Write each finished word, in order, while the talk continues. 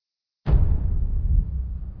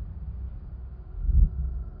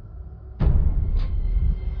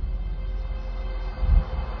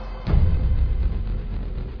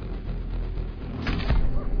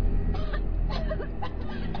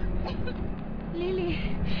Lily.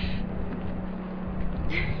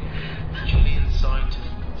 Chilean scientist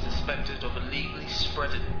suspected of illegally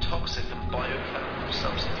spreading toxic and biochemical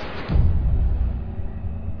substances.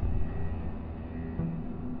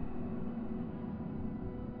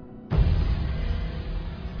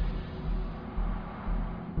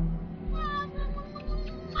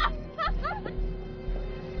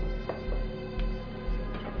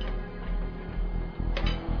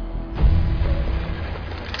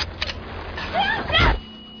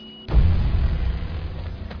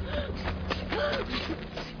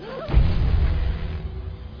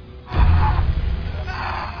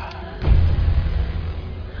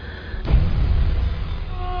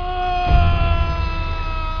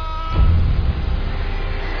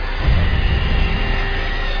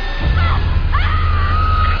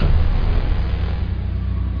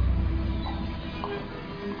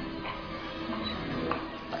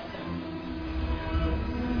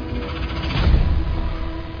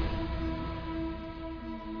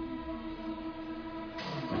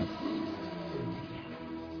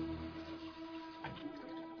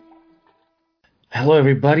 Hello,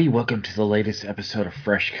 everybody. Welcome to the latest episode of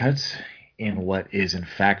Fresh Cuts in what is, in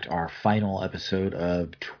fact, our final episode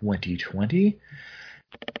of 2020.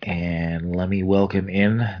 And let me welcome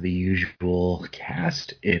in the usual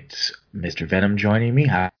cast. It's Mr. Venom joining me.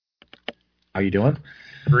 How you doing?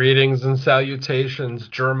 Greetings and salutations,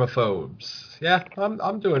 germaphobes. Yeah,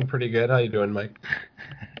 I'm doing pretty good. How you doing, Mike?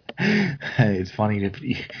 It's funny if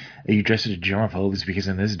you dress as germaphobes because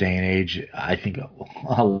in this day and age, I think a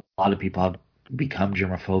lot of people have become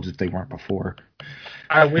germaphobes if they weren't before.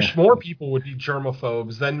 I wish more people would be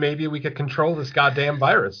germaphobes. Then maybe we could control this goddamn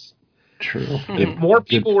virus. True. If more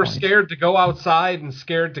people were scared to go outside and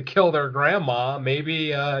scared to kill their grandma,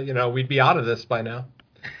 maybe we'd be out of this by now.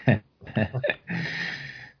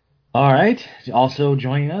 All right. Also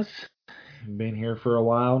joining us, been here for a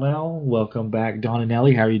while now. Welcome back, Dawn and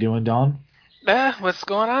Nelly. How are you doing, Dawn? What's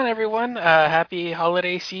going on, everyone? Happy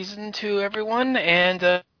holiday season to everyone,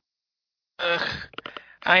 and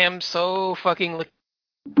I am so fucking looking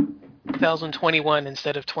 2021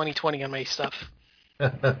 instead of 2020 on my stuff.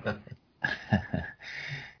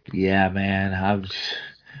 Yeah, man.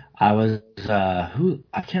 I was I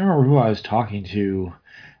can't remember who I was talking to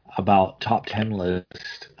about top 10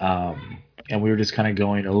 list, and we were just kind of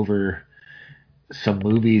going over some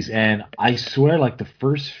movies, and I swear, like the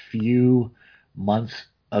first few months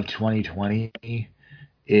of 2020,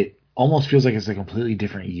 it almost feels like it's a completely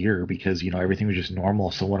different year because everything was just normal.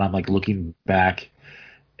 So when I'm like looking back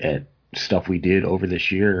at stuff we did over this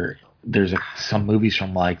year, there's some movies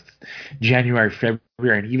from like January,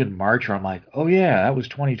 February, and even March where I'm like, oh yeah, that was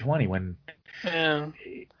 2020. When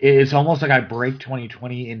it's almost like I break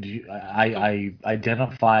 2020 into I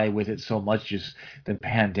identify with it so much, just the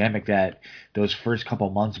pandemic, that those first couple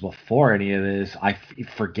months before any of this, I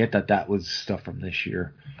forget that was stuff from this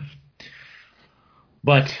year.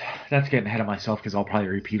 But that's getting ahead of myself because I'll probably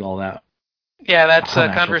repeat all that. Yeah, that's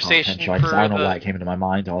a conversation for I don't know why it came into my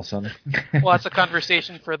mind all of a sudden. Well, that's a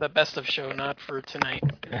conversation for the best of show, not for tonight.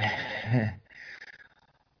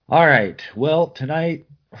 All right. Well, tonight,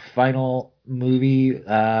 final movie.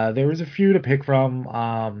 There was a few to pick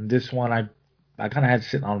from. This one I kind of had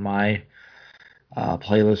sitting on my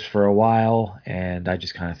playlist for a while, and I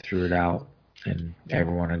just kind of threw it out, and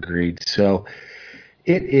everyone agreed. So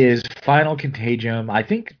it is Final Contagion. I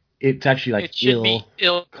think it's actually like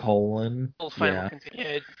Ill colon. Final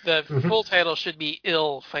Contagion. The full title should be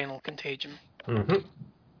Ill Final Contagion. Mm-hmm.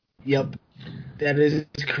 Yep, that is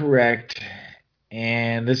correct.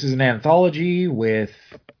 And this is an anthology with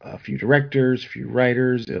a few directors, a few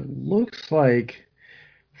writers. It looks like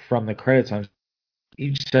from the credits on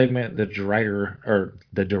each segment, the director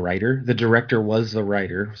was the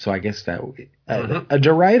writer. So I guess that a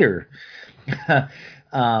director.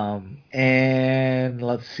 And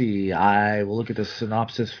let's see. I will look at the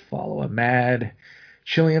synopsis. Follow a mad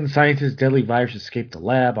Chilean scientist, deadly virus escaped the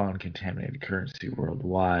lab on contaminated currency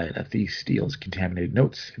worldwide. A thief steals contaminated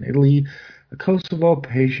notes in Italy. A Kosovo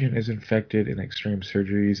patient is infected in extreme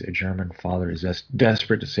surgeries. A German father is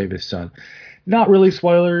desperate to save his son. Not really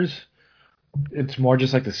spoilers. It's more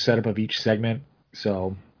just like the setup of each segment.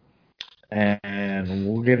 So, and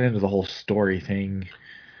we'll get into the whole story thing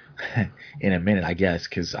in a minute, I guess,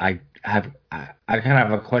 because I kind of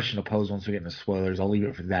have a question to pose once we get into spoilers. I'll leave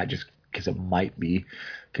it for that, just because it might be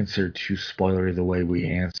considered too spoilery the way we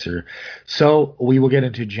answer. So we will get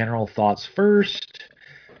into general thoughts first.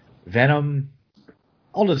 Venom,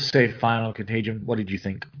 I'll just say Final Contagion. What did you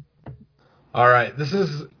think? All right, this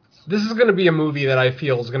is going to be a movie that I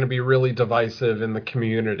feel is going to be really divisive in the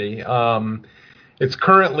community. It's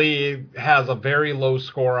currently has a very low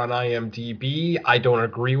score on IMDb. I don't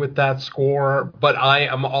agree with that score, but I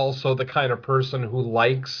am also the kind of person who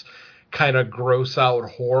likes kind of gross out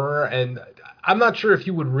horror, and I'm not sure if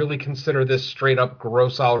you would really consider this straight up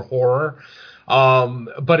gross out horror.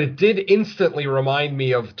 But it did instantly remind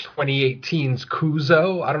me of 2018's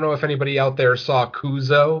Kuzo. I don't know if anybody out there saw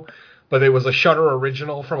Kuzo, but it was a Shudder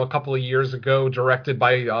original from a couple of years ago, directed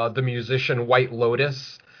by the musician White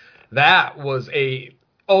Lotus. That was a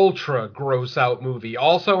ultra gross out movie.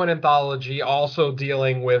 Also an anthology, also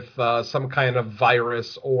dealing with some kind of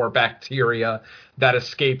virus or bacteria that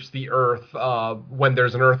escapes the Earth when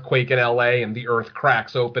there's an earthquake in LA and the Earth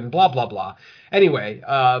cracks open, blah, blah, blah. Anyway,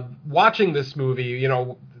 watching this movie,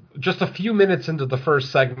 just a few minutes into the first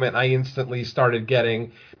segment, I instantly started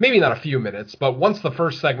getting, maybe not a few minutes, but once the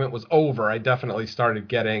first segment was over, I definitely started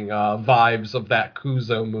getting vibes of that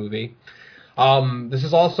Kuzo movie. This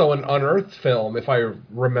is also an Unearthed film, if I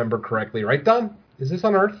remember correctly, right, Don? Is this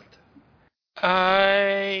Unearthed?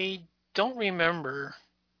 I don't remember.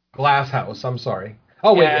 Glass House, I'm sorry.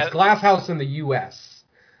 Oh, wait, Yeah. it's Glass House in the U.S.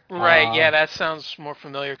 Right, yeah, that sounds more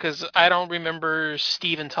familiar, because I don't remember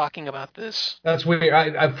Steven talking about this. That's weird.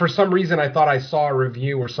 I for some reason, I thought I saw a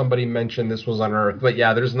review where somebody mentioned this was Unearthed, but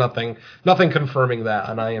yeah, there's nothing confirming that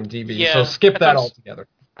on IMDb, Yeah, so skip that altogether.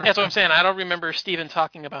 That's what I'm saying. I don't remember Steven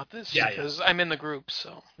talking about this Yeah, because I'm in the group,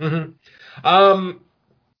 so. Mm-hmm.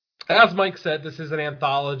 As Mike said, this is an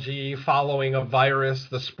anthology following a virus,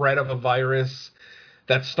 the spread of a virus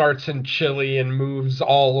that starts in Chile and moves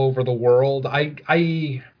all over the world.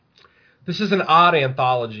 This is an odd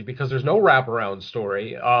anthology because there's no wraparound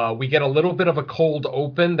story. We get a little bit of a cold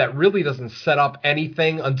open that really doesn't set up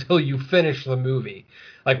anything until you finish the movie.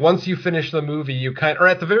 Like, once you finish the movie, or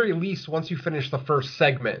at the very least, once you finish the first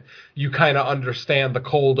segment, you kind of understand the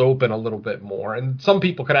cold open a little bit more. And some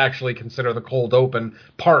people could actually consider the cold open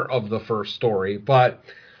part of the first story. But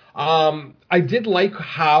I did like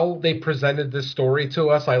how they presented this story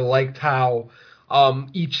to us. I liked how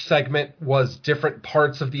each segment was different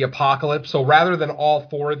parts of the apocalypse. So rather than all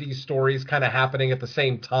four of these stories kind of happening at the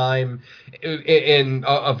same time in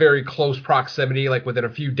a very close proximity, like within a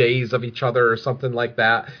few days of each other or something like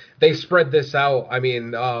that, they spread this out. I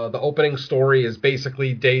mean, the opening story is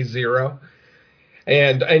basically day zero.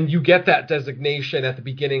 And you get that designation at the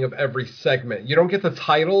beginning of every segment. You don't get the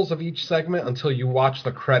titles of each segment until you watch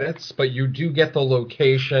the credits, but you do get the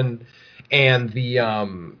location and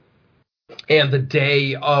the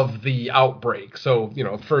day of the outbreak. So,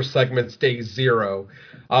 first segment's day 0.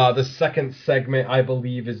 The second segment, I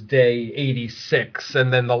believe, is day 86.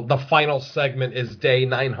 And then the final segment is day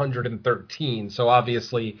 913. So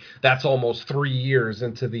obviously that's almost 3 years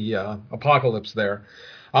into the apocalypse there.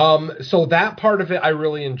 So that part of it I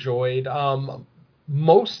really enjoyed.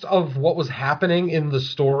 Most of what was happening in the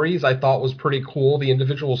stories I thought was pretty cool. The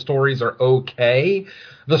individual stories are okay.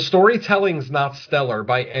 The storytelling's not stellar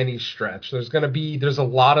by any stretch. There's a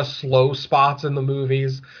lot of slow spots in the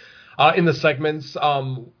movies, in the segments.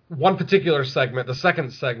 One particular segment, the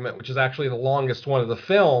second segment, which is actually the longest one of the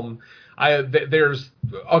film, there's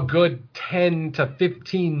a good 10 to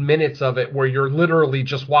 15 minutes of it where you're literally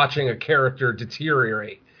just watching a character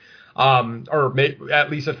deteriorate. At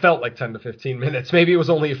least it felt like 10 to 15 minutes. Maybe it was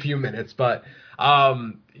only a few minutes, but,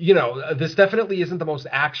 this definitely isn't the most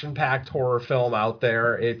action-packed horror film out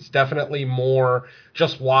there. It's definitely more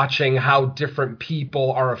just watching how different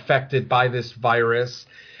people are affected by this virus.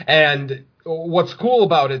 And what's cool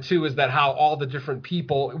about it, too, is that how all the different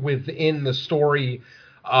people within the story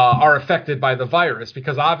are affected by the virus,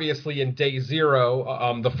 because obviously in day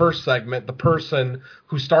 0, the first segment, the person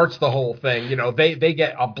who starts the whole thing, they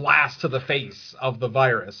get a blast to the face of the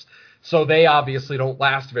virus. So they obviously don't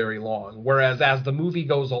last very long. Whereas as the movie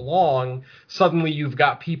goes along, suddenly you've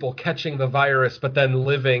got people catching the virus, but then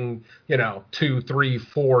living, 2, 3,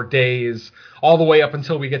 4 days, all the way up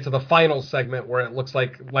until we get to the final segment where it looks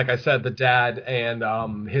like I said, the dad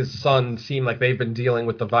and his son seem like they've been dealing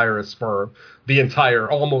with the virus for the entire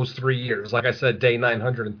almost 3 years. Like I said, day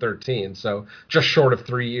 913. So just short of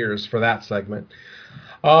 3 years for that segment.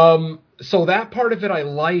 So that part of it I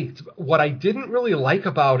liked. What I didn't really like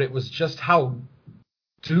about it was just how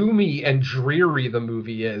doomy and dreary the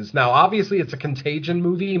movie is. Now, obviously, it's a Contagion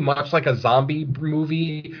movie, much like a zombie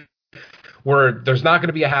movie, where there's not going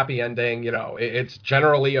to be a happy ending. It's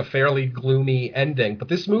generally a fairly gloomy ending. But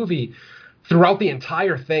this movie, throughout the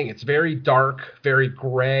entire thing, it's very dark, very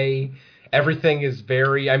gray. Everything is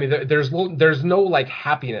very, there's no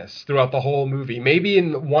happiness throughout the whole movie. Maybe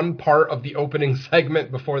in one part of the opening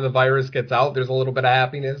segment before the virus gets out, there's a little bit of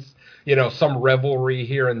happiness, some revelry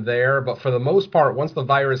here and there. But for the most part, once the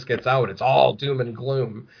virus gets out, it's all doom and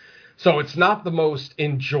gloom. So it's not the most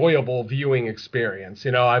enjoyable viewing experience.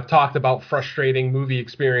 I've talked about frustrating movie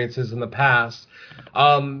experiences in the past.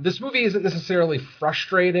 This movie isn't necessarily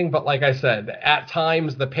frustrating, but like I said, at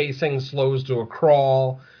times the pacing slows to a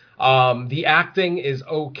crawl. The acting is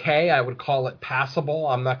okay. I would call it passable.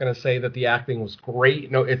 I'm not going to say that the acting was great.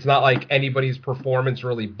 No, it's not like anybody's performance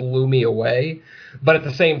really blew me away. But at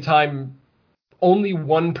the same time, only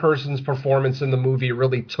one person's performance in the movie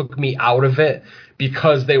really took me out of it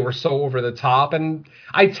because they were so over the top. And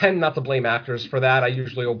I tend not to blame actors for that. I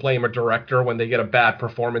usually will blame a director when they get a bad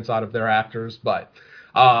performance out of their actors. But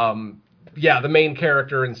the main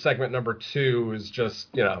character in segment number 2 is just,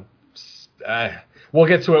 we'll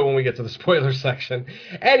get to it when we get to the spoiler section.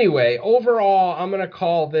 Anyway, overall, I'm going to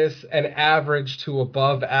call this an average to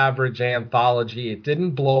above average anthology. It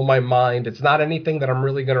didn't blow my mind. It's not anything that I'm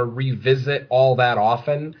really going to revisit all that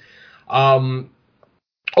often.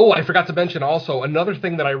 I forgot to mention also, another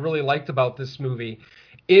thing that I really liked about this movie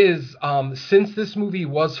is since this movie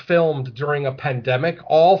was filmed during a pandemic,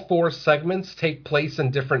 all 4 segments take place in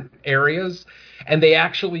different areas, and they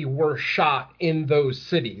actually were shot in those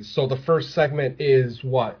cities. So the first segment is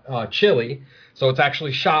Chile, so it's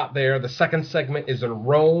actually shot there. The second segment is in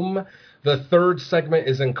Rome. The third segment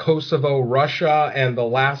is in Kosovo, Russia, and the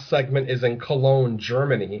last segment is in Cologne,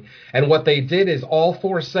 Germany. And what they did is all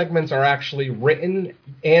 4 segments are actually written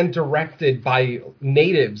and directed by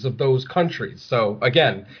natives of those countries. So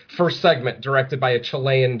again, first segment directed by a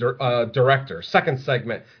Chilean director. Second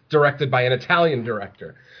segment directed by an Italian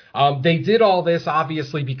director. They did all this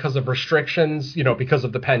obviously because of restrictions, because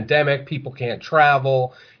of the pandemic. People can't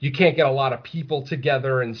travel. You can't get a lot of people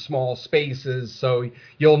together in small spaces. So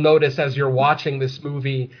you'll notice as you're watching this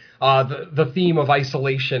movie, the theme of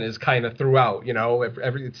isolation is kind of throughout.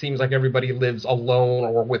 It seems like everybody lives alone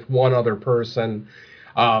or with one other person.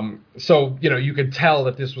 So you could tell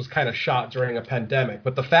that this was kind of shot during a pandemic.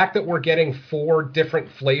 But the fact that we're getting 4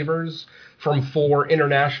 different flavors from 4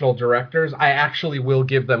 international directors, I actually will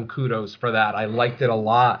give them kudos for that. I liked it a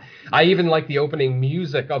lot. I even like the opening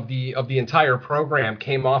music of the entire program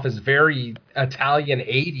came off as very Italian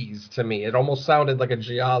 80s to me. It almost sounded like a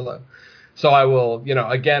giallo. So I will,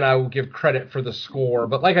 I will give credit for the score.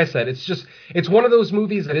 But like I said, it's one of those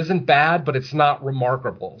movies that isn't bad, but it's not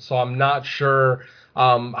remarkable. So I'm not sure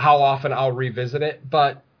how often I'll revisit it.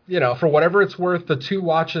 But for whatever it's worth, the 2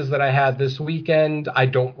 watches that I had this weekend, I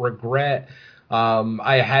don't regret.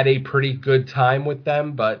 I had a pretty good time with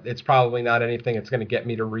them, but it's probably not anything that's going to get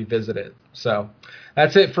me to revisit it. So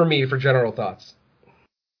that's it for me for general thoughts.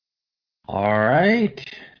 All right.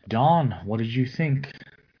 Dawn, what did you think?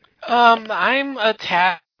 I'm a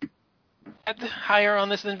tad higher on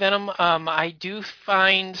this than Venom. I do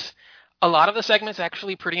find a lot of the segments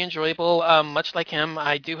actually pretty enjoyable. Much like him,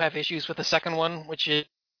 I do have issues with the second one, which is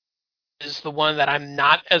the one that I'm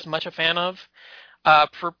not as much a fan of.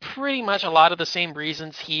 For pretty much a lot of the same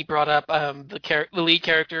reasons he brought up. The lead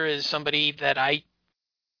character is somebody that I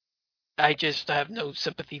just have no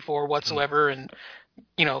sympathy for whatsoever, and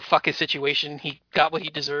fuck his situation. He got what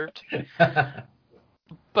he deserved.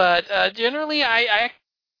 But generally, I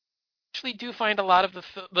actually do find a lot of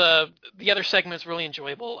the other segments really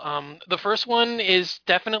enjoyable. The first one is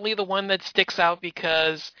definitely the one that sticks out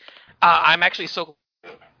because I'm actually so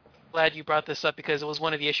glad you brought this up, because it was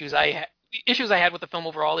one of the issues I had with the film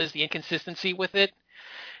overall is the inconsistency with it,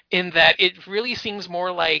 in that it really seems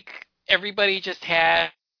more like everybody just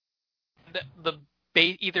had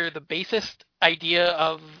either the basest idea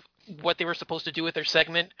of what they were supposed to do with their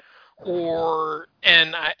segment,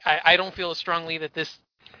 and I don't feel as strongly that this is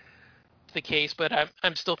the case, but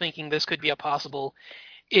I'm still thinking this could be a possible,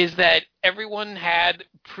 is that everyone had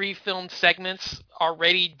pre-filmed segments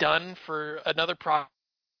already done for another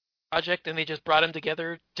project, and they just brought them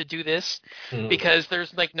together to do this, because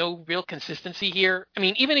there's no real consistency here. I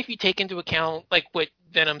mean, even if you take into account what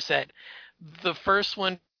Venom said, the first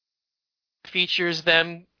one features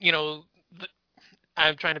them,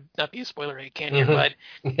 I'm trying to not be a spoiler again here, but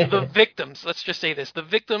the victims, let's just say this, the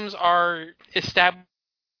victims are established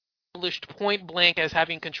point blank as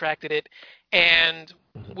having contracted it, and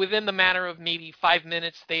within the matter of maybe 5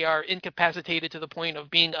 minutes, they are incapacitated to the point of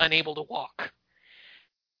being unable to walk.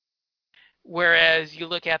 Whereas you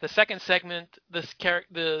look at the second segment,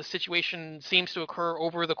 the situation seems to occur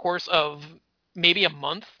over the course of maybe a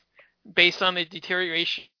month, based on the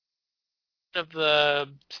deterioration of the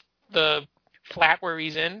flat where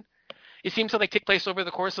he's in. It seems to take place over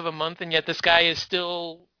the course of a month, and yet this guy is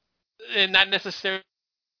still not necessarily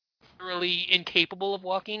incapable of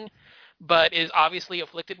walking, but is obviously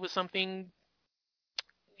afflicted with something.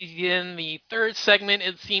 In the third segment,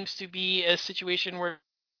 it seems to be a situation where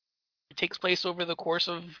it takes place over the course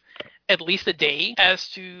of at least a day, as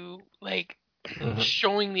to like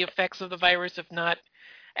showing the effects of the virus, if not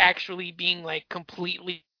actually being like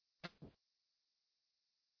completely.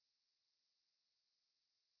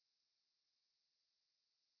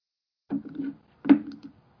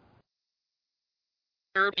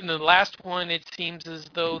 In the last one, it seems as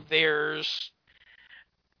though there's,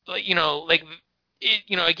 like,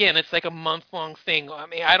 again, it's like a month-long thing. I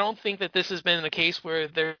mean, I don't think that this has been the case where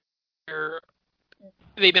they've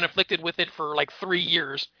been afflicted with it for like 3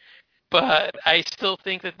 years, but I still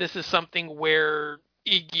think that this is something where,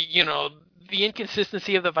 the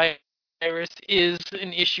inconsistency of the virus is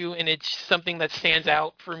an issue, and it's something that stands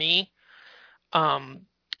out for me. But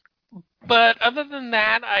other than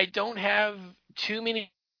that, I don't have too many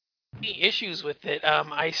issues with it.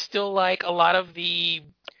 I still like a lot of the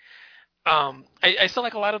I still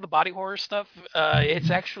like a lot of the body horror stuff. It's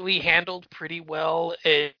actually handled pretty well.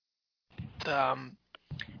 They're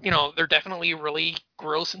definitely really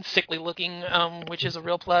gross and sickly looking, which is a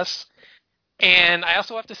real plus. And I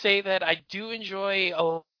also have to say that I do enjoy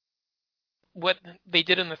what they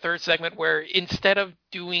did in the third segment, where instead of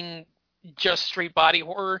doing just straight body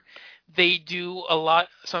horror, they do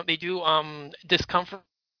discomfort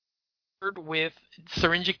with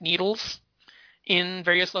syringic needles in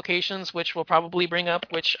various locations, which we'll probably bring up,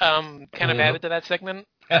 which kind of added to that segment.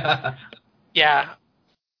 Yeah.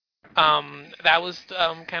 That was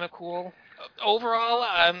kind of cool. Overall,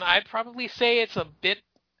 I'd probably say it's a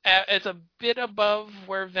bit above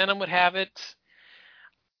where Venom would have it.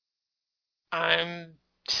 I'm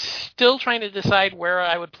still trying to decide where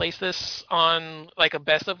I would place this on like a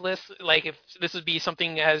best of list. Like if this would be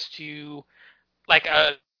something as to like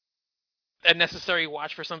a necessary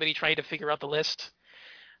watch for somebody trying to figure out the list.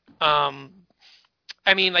 I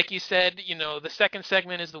mean, like you said, the second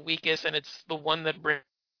segment is the weakest, and it's the one that brings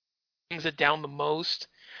it down the most.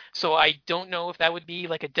 So I don't know if that would be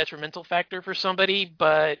like a detrimental factor for somebody,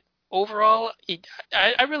 but overall,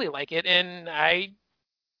 I really like it, and I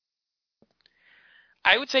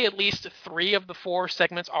would say at least 3 of the 4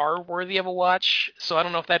 segments are worthy of a watch. So I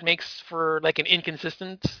don't know if that makes for like an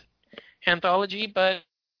inconsistent anthology, but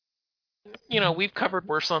we've covered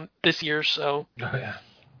worse on this year, so. Oh, yeah.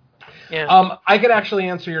 Yeah. I could actually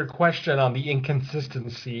answer your question on the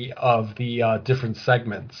inconsistency of the different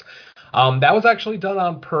segments. That was actually done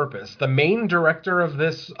on purpose. The main director of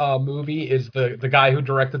this movie is the guy who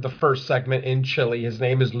directed the first segment in Chile. His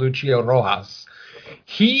name is Lucio Rojas.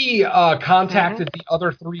 He contacted the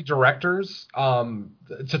other 3 directors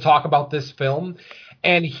to talk about this film,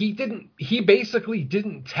 and he basically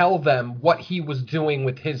didn't tell them what he was doing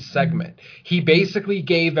with his segment. He basically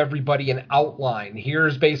gave everybody an outline.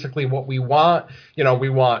 Here's basically what we want. We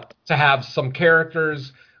want to have some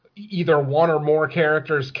characters, either one or more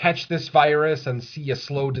characters, catch this virus and see a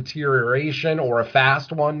slow deterioration or a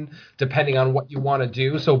fast one, depending on what you want to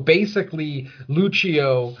do. So basically,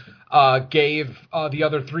 Lucio gave the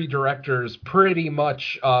other 3 directors pretty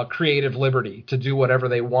much creative liberty to do whatever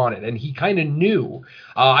they wanted. And he kind of knew.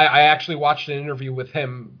 I actually watched an interview with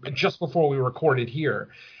him just before we recorded here.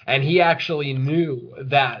 And he actually knew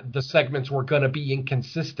that the segments were going to be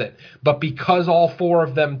inconsistent. But because all 4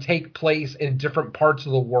 of them take place in different parts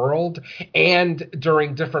of the world and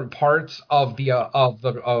during different parts of the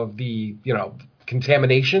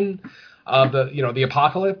contamination, the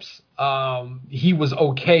apocalypse, he was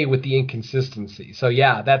okay with the inconsistency. So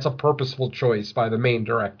yeah, that's a purposeful choice by the main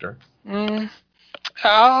director.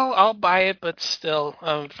 I'll buy it, but still,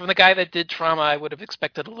 from the guy that did Trauma, I would have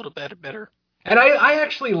expected a little bit better. And I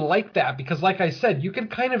actually like that because, like I said, you can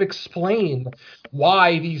kind of explain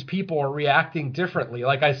why these people are reacting differently.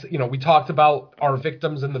 Like we talked about our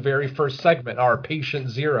victims in the very first segment, our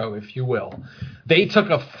patient 0, if you will. They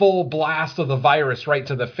took a full blast of the virus right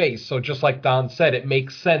to the face. So just like Don said, it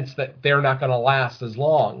makes sense that they're not going to last as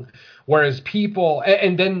long. Whereas people,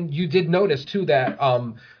 and then you did notice too that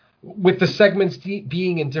with the segments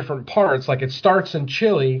being in different parts, like it starts in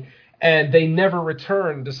Chile and they never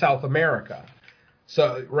return to South America.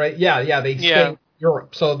 So, right, they stay in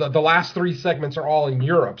Europe. So the last 3 segments are all in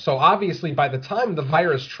Europe. So obviously, by the time the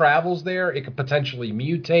virus travels there, it could potentially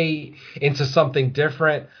mutate into something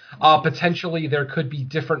different. Potentially, there could be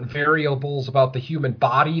different variables about the human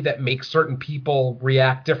body that make certain people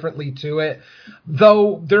react differently to it.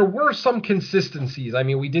 Though there were some consistencies. I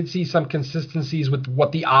mean, we did see some consistencies with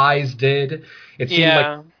what the eyes did. It seemed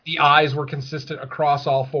like the eyes were consistent across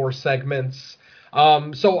all 4 segments.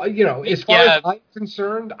 So as far Yeah. as I'm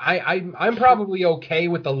concerned, I'm probably okay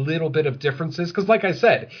with a little bit of differences because, like I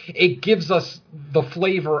said, it gives us the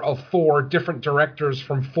flavor of 4 different directors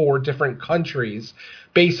from 4 different countries,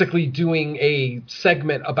 basically doing a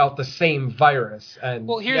segment about the same virus. And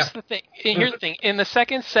Well, here's the thing. Here's the thing. In the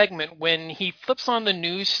second segment, when he flips on the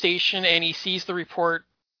news station and he sees the report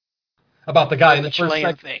about the guy for in the the first Chilean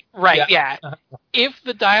segment, thing, right? Yeah. If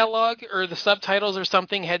the dialogue or the subtitles or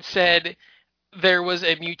something had said there was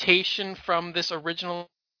a mutation from this original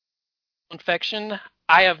infection,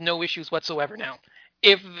 I have no issues whatsoever now.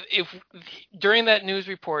 If during that news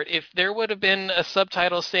report, if there would have been a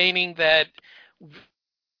subtitle saying that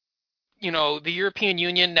the European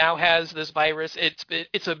Union now has this virus,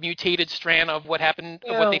 it's a mutated strand of what happened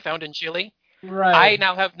of what they found in Chile, I right.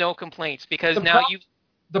 now have no complaints because The, now pro-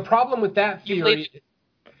 the problem with that you've laid. theory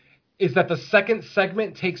is that the second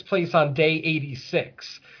segment takes place on day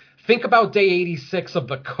 86. Think about day 86 of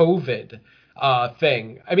the COVID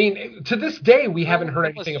thing. I mean, to this day, we haven't heard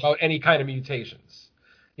anything about any kind of mutations.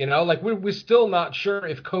 Like we're still not sure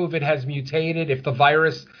if COVID has mutated, if the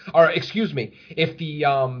virus, or excuse me, if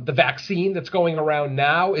the vaccine that's going around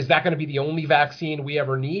now, is that going to be the only vaccine we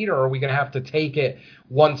ever need, or are we going to have to take it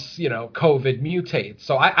once COVID mutates?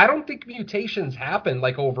 So I don't think mutations happen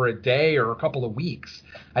like over a day or a couple of weeks.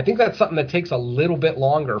 I think that's something that takes a little bit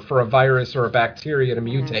longer for a virus or a bacteria to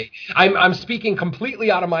mutate. I'm speaking completely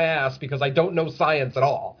out of my ass because I don't know science at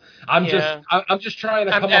all. I'm just trying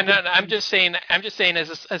to come up with. I'm just saying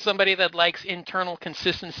as somebody that likes internal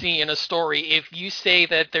consistency in a story, if you say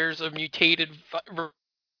that there's a mutated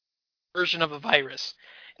version of a virus,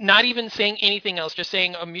 not even saying anything else, just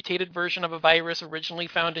saying a mutated version of a virus originally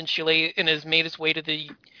found in Chile and has made its way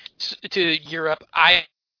to Europe, I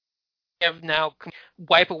have now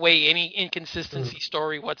wipe away any inconsistency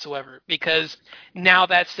story whatsoever, because now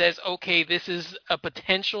that says, okay, this is a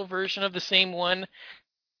potential version of the same one,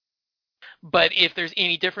 but if there's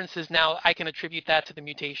any differences now, I can attribute that to the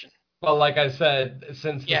mutation. Well, like I said,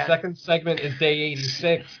 since the second segment is day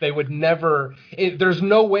 86, they would never. There's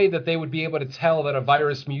no way that they would be able to tell that a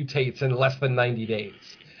virus mutates in less than 90 days.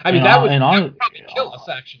 I mean, that would probably kill us,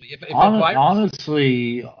 actually. If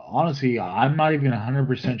honestly, I'm not even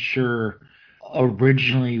 100% sure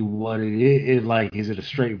originally what it is. Like, is it a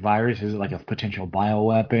straight virus? Is it like a potential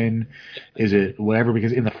bioweapon? Is it whatever?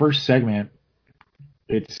 Because in the first segment,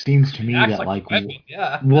 it seems to me that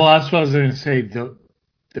well, that's what I was going to say.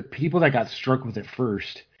 The people that got struck with it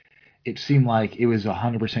first, it seemed like it was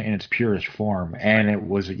 100% in its purest form, and it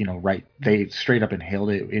was right. They straight up inhaled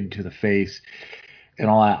it into the face. And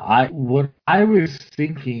all that. What I was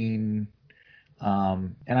thinking,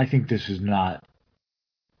 and I think this is not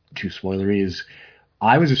too spoilery, is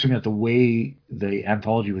I was assuming that the way the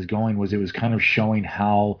anthology was going was it was kind of showing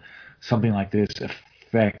how something like this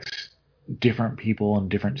affects different people in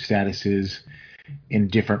different statuses in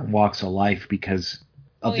different walks of life because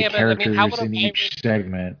of the characters in each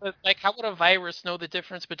segment. Like, how would a virus know the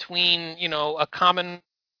difference between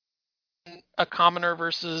a commoner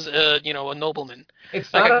versus a nobleman?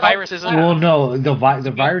 It's like not a virus isn't. Well, no, the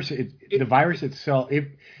virus itself. If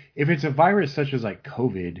it's a virus such as like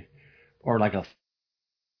COVID or like a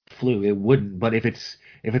flu, it wouldn't. But if it's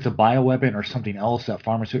a bioweapon or something else, that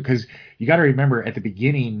pharmaceutical, because you got to remember at the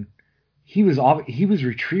beginning, he was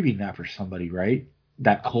retrieving that for somebody, right?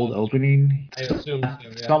 That cold opening. I assume so, yeah.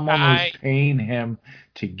 Someone was paying him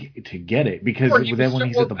to get it because then when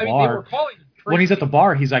he's at the bar. When he's at the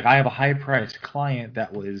bar, he's like, I have a high-priced client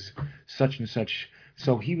that was such and such.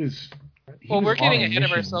 So he was. We're getting ahead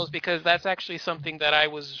of ourselves because that's actually something that I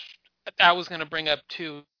was going to bring up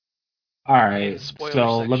too. All right,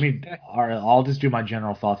 so I'll just do my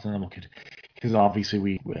general thoughts and then we'll continue because obviously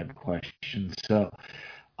we have questions. So,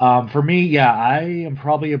 for me, I am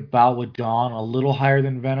probably about with Dawn, a little higher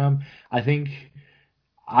than Venom. I think.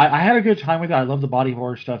 I had a good time with it. I love the body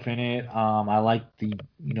horror stuff in it. I like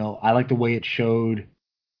the way it showed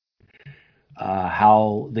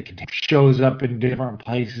how the contagion shows up in different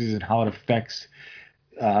places and how it affects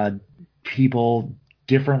people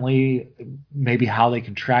differently. Maybe how they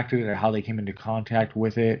contracted it or how they came into contact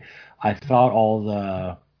with it. I thought all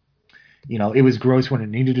the, it was gross when it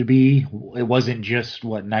needed to be. It wasn't just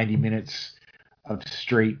 90 minutes of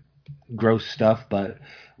straight gross stuff, but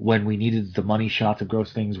when we needed the money shots of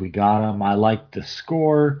gross things, we got them. I liked the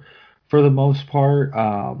score for the most part.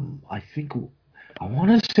 I think I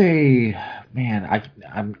want to say, man,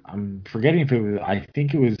 I'm forgetting if it was. I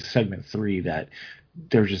think it was segment 3 that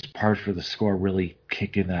there's just parts where the score really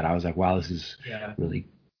kicked in that I was like, wow, this is really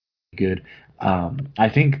good. I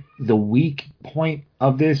think the weak point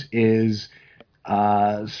of this is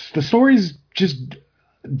the story's just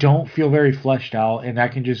don't feel very fleshed out, and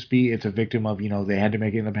that can just be it's a victim of they had to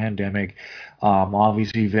make it in the pandemic.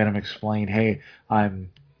 Obviously, Venom explained, hey,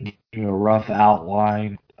 I'm a rough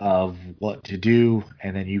outline of what to do,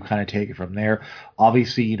 and then you kind of take it from there.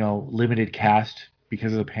 Obviously, limited cast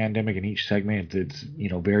because of the pandemic in each segment. It's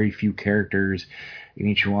very few characters in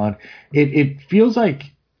each one. It feels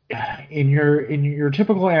like in your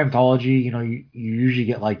typical anthology, you usually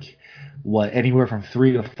get like anywhere from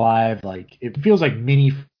 3 to 5. Like it feels like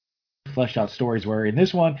mini fleshed out stories. Where in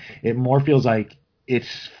this one, it more feels like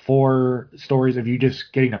it's 4 stories of you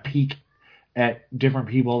just getting a peek at different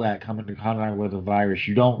people that come into contact with the virus.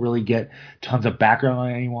 You don't really get tons of background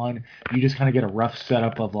on anyone. You just kind of get a rough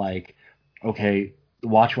setup of like, okay,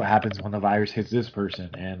 watch what happens when the virus hits this person,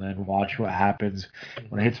 and then watch what happens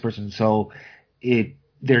when it hits this person. So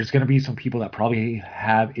there's going to be some people that probably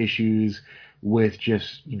have issues with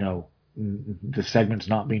just, the segments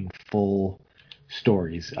not being full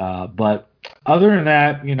stories. But other than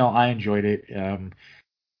that, I enjoyed it.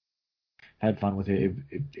 Had fun with it.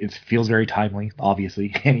 It feels very timely,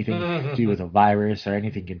 obviously. Anything to do with a virus or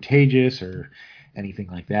anything contagious or anything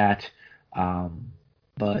like that.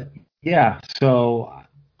 But yeah, so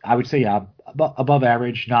I would say, yeah, above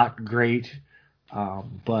average, not great,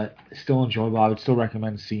 but still enjoyable. I would still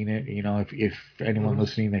recommend seeing it. If anyone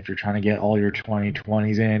listening, if you're trying to get all your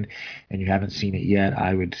 2020s in and you haven't seen it yet,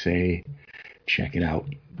 I would say check it out.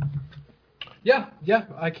 Yeah,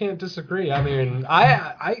 I can't disagree. I mean,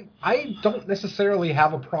 I don't necessarily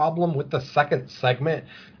have a problem with the second segment,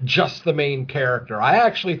 just the main character. I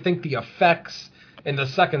actually think the effects in the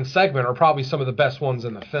second segment are probably some of the best ones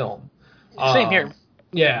in the film. Same here.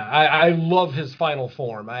 Yeah, I love his final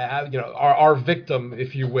form. Our victim,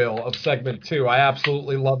 if you will, of segment 2. I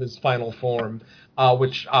absolutely love his final form,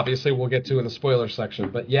 which obviously we'll get to in the spoiler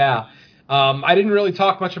section. But yeah. I didn't really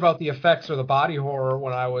talk much about the effects or the body horror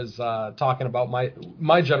when I was talking about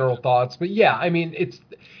my general thoughts. But yeah, I mean,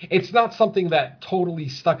 it's not something that totally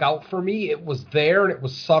stuck out for me. It was there and it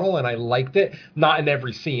was subtle and I liked it. Not in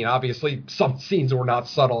every scene. Obviously, some scenes were not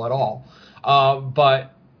subtle at all.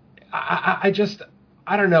 But I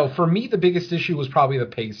don't know. For me, the biggest issue was probably the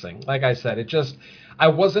pacing. Like I said, I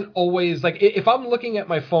wasn't always like, if I'm looking at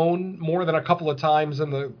my phone more than a couple of times in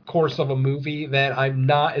the course of a movie, then I'm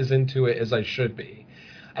not as into it as I should be.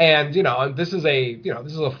 And this is a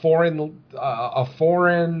foreign, not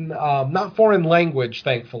foreign language,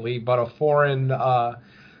 thankfully, but a foreign,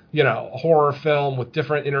 horror film with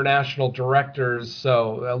different international directors.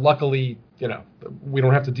 So luckily, we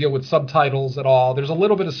don't have to deal with subtitles at all. There's a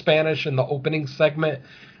little bit of Spanish in the opening segment,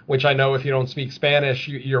 which I know if you don't speak Spanish,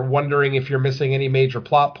 you're wondering if you're missing any major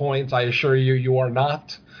plot points. I assure you, you are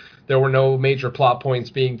not. There were no major plot points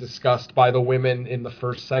being discussed by the women in the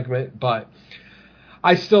first segment, but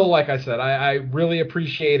I still, like I said, I really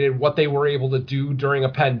appreciated what they were able to do during a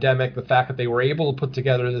pandemic, the fact that they were able to put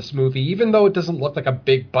together this movie, even though it doesn't look like a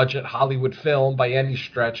big budget Hollywood film by any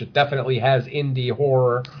stretch. It definitely has indie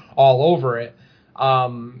horror all over it.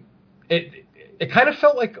 It kind of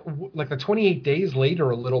felt like the 28 Days Later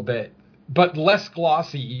a little bit, but less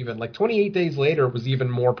glossy even. Like 28 Days Later was even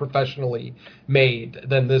more professionally made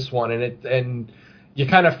than this one, and you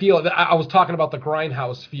kind of feel. I was talking about the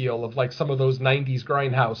Grindhouse feel of like some of those 90s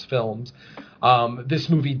Grindhouse films. This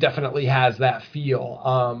movie definitely has that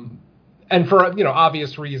feel. And for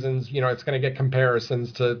obvious reasons, it's going to get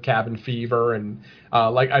comparisons to Cabin Fever and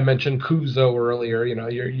like I mentioned Kuzo earlier.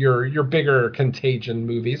 Your bigger Contagion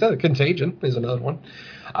movies. Contagion is another one.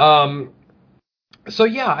 So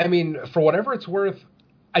yeah, I mean, for whatever it's worth,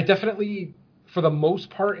 I definitely, for the most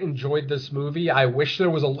part, enjoyed this movie. I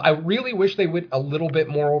really wish they went a little bit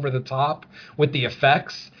more over the top with the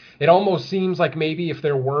effects. It almost seems like maybe if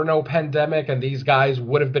there were no pandemic and these guys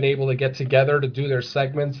would have been able to get together to do their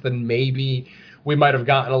segments, then maybe we might have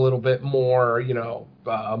gotten a little bit more,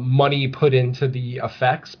 money put into the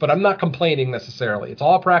effects. But I'm not complaining necessarily. It's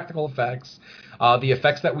all practical effects. The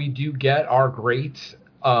effects that we do get are great.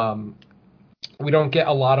 We don't get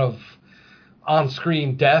a lot of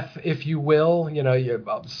on-screen death, if you will.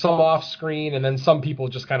 Some off-screen, and then some people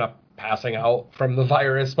just kind of passing out from the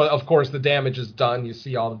virus. But of course, the damage is done. You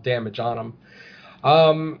see all the damage on them.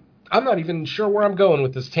 I'm not even sure where I'm going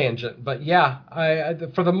with this tangent, but yeah, I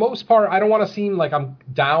for the most part, I don't want to seem like I'm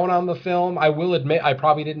down on the film. I will admit I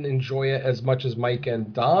probably didn't enjoy it as much as Mike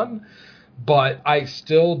and Don, but I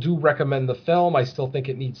still do recommend the film. I still think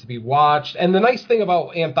it needs to be watched. And the nice thing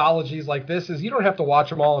about anthologies like this is you don't have to watch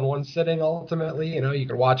them all in one sitting, ultimately. You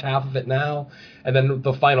can watch half of it now, and then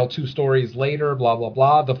the final 2 stories later, blah, blah,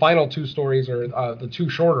 blah. The final 2 stories are the 2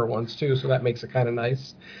 shorter ones, too, so that makes it kind of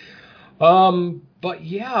nice. But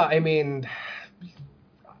yeah, I mean,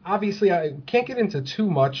 obviously I can't get into too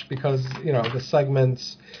much because, the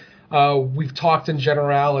segments, we've talked in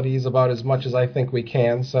generalities about as much as I think we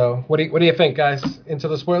can. So what do you think, guys? Into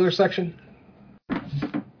the spoiler section?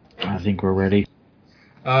 I think we're ready.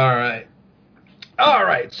 All right. All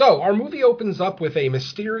right, so our movie opens up with a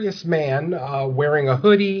mysterious man wearing a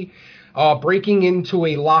hoodie, breaking into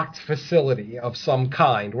a locked facility of some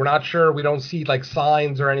kind. We're not sure. We don't see like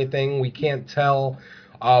signs or anything. We can't tell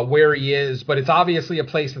where he is, but it's obviously a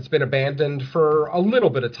place that's been abandoned for a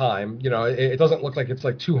little bit of time. It doesn't look like it's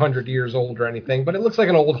like 200 years old or anything, but it looks like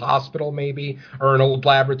an old hospital maybe, or an old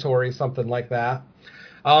laboratory, something like that.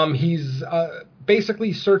 He's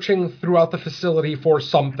basically searching throughout the facility for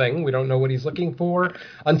something. We don't know what he's looking for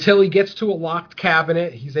until he gets to a locked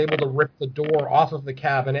cabinet. He's able to rip the door off of the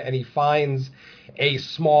cabinet, and he finds a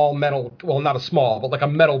small metal, well, not a small, but like a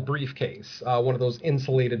metal briefcase, one of those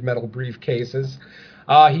insulated metal briefcases.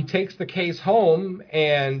 He takes the case home,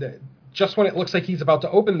 and just when it looks like he's about to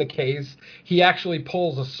open the case, he actually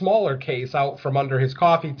pulls a smaller case out from under his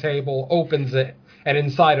coffee table, opens it, and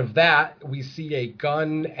inside of that, we see a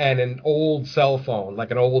gun and an old cell phone,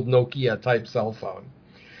 like an old Nokia type cell phone.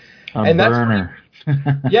 A burner.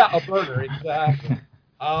 Yeah, a burner, exactly.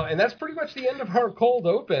 And that's pretty much the end of our cold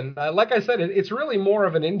open. Like I said, it's really more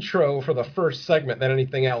of an intro for the first segment than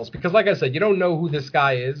anything else. Because like I said, you don't know who this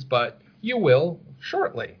guy is, but you will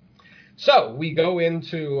shortly. So we go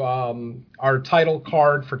into our title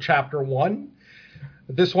card for Chapter 1.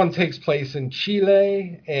 This one takes place in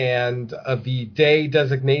Chile, and the day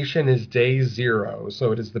designation is day 0.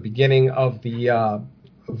 So it is the beginning of the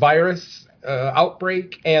virus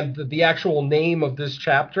outbreak, and the actual name of this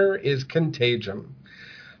chapter is Contagion.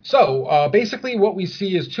 So basically what we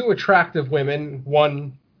see is two attractive women,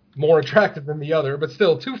 one more attractive than the other, but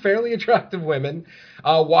still two fairly attractive women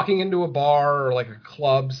walking into a bar or like a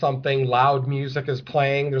club, something. Loud music is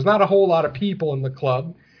playing. There's not a whole lot of people in the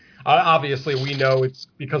club. Obviously, we know it's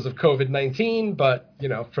because of COVID-19, but,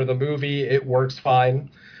 for the movie, it works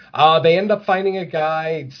fine. They end up finding a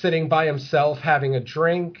guy sitting by himself having a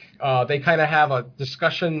drink. They kind of have a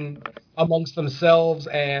discussion amongst themselves,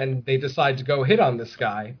 and they decide to go hit on this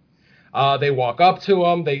guy. They walk up to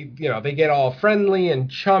him. They get all friendly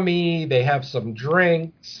and chummy. They have some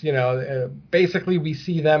drinks. Basically, we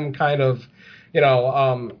see them kind of,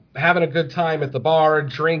 having a good time at the bar,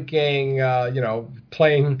 drinking,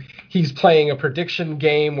 playing. He's playing a prediction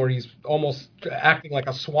game where he's almost acting like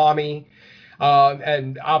a Swami.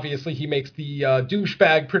 And obviously he makes the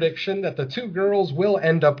douchebag prediction that the two girls will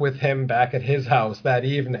end up with him back at his house that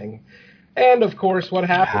evening. And, of course, what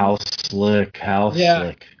happens? How slick.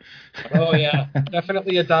 Oh, yeah.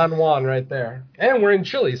 Definitely a Don Juan right there. And we're in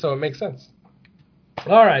Chile, so it makes sense.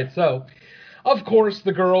 All right, so... Of course,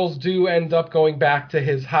 the girls do end up going back to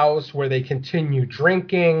his house where they continue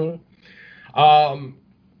drinking.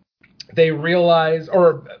 They realize,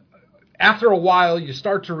 or after a while, you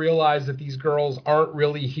start to realize that these girls aren't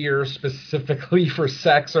really here specifically for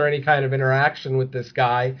sex or any kind of interaction with this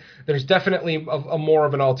guy. There's definitely a more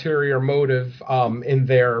of an ulterior motive in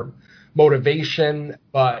their motivation,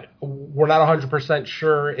 but we're not 100%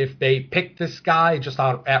 sure if they picked this guy just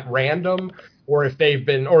at random, or if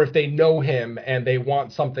they know him and they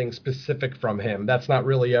want something specific from him. That's not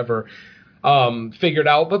really ever figured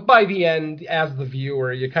out. But by the end, as the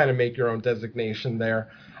viewer, you kind of make your own designation there.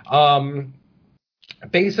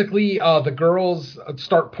 Basically, the girls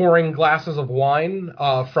start pouring glasses of wine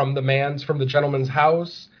from the gentleman's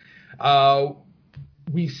house.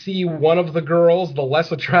 We see one of the girls, the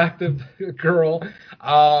less attractive girl,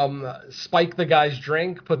 spike the guy's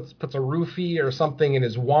drink, puts a roofie or something in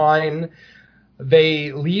his wine.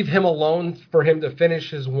 They leave him alone for him to finish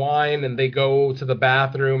his wine, and they go to the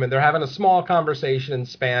bathroom, and they're having a small conversation in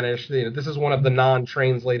Spanish. This is one of the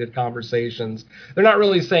non-translated conversations. They're not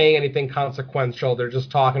really saying anything consequential. They're just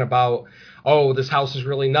talking about, oh, this house is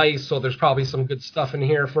really nice, so there's probably some good stuff in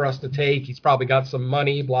here for us to take. He's probably got some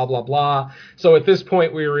money, blah, blah, blah. So at this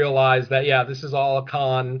point, we realize that, yeah, this is all a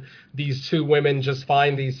con. These two women just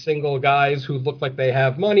find these single guys who look like they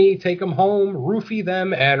have money, take them home, roofie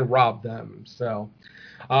them, and rob them. So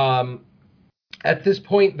at this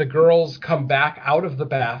point, the girls come back out of the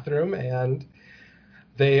bathroom, and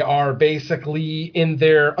they are basically in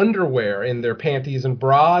their underwear, in their panties and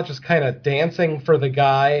bra, just kind of dancing for the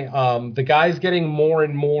guy. The guy's getting more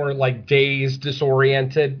and more like dazed,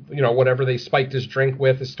 disoriented. Whatever they spiked his drink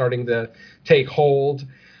with is starting to take hold.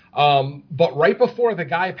 But right before the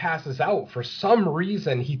guy passes out, for some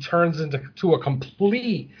reason, he turns into a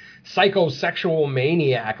complete psychosexual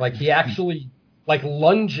maniac. Like he actually like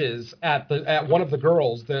lunges at one of the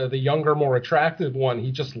girls, the younger, more attractive one.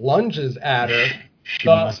 He just lunges at her. She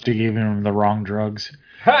must have given him the wrong drugs.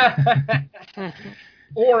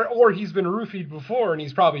 Or he's been roofied before and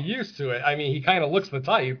he's probably used to it. I mean, he kind of looks the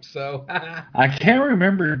type, so. I can't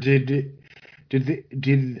remember. Did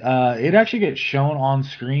it actually get shown on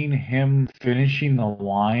screen him finishing the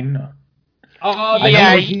wine?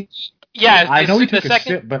 I know he took a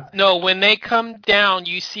sip, but no, when they come down,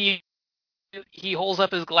 you see he holds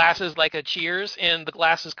up his glasses like a cheers, and the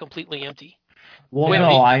glass is completely empty. Well,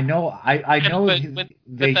 I know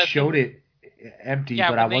they showed it empty,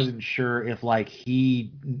 but I wasn't sure if like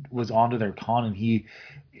he was onto their con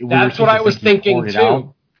and That's what I was thinking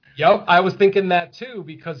too. Yep, I was thinking that too,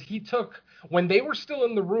 because when they were still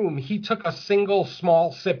in the room, he took a single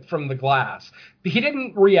small sip from the glass. He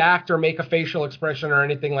didn't react or make a facial expression or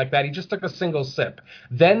anything like that. He just took a single sip.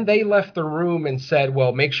 Then they left the room and said,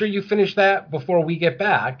 well, make sure you finish that before we get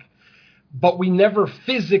back. But we never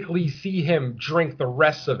physically see him drink the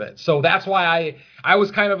rest of it. So that's why I was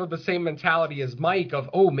kind of the same mentality as Mike of,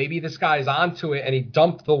 oh, maybe this guy's onto it and he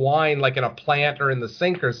dumped the wine like in a plant or in the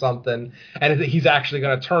sink or something, and he's actually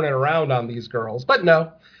going to turn it around on these girls. But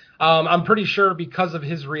no, I'm pretty sure because of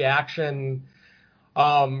his reaction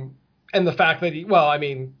and the fact that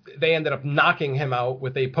they ended up knocking him out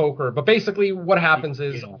with a poker. But basically what happens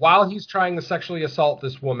is while he's trying to sexually assault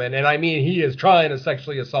this woman, and I mean he is trying to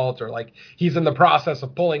sexually assault her, like he's in the process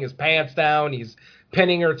of pulling his pants down, he's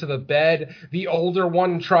pinning her to the bed. The older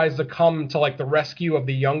one tries to come to like the rescue of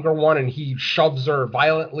the younger one, and he shoves her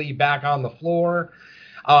violently back on the floor.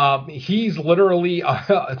 He's literally,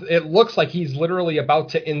 it looks like he's literally about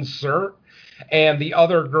to insert. And the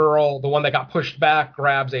other girl, the one that got pushed back,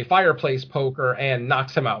 grabs a fireplace poker and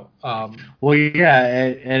knocks him out. Well, yeah,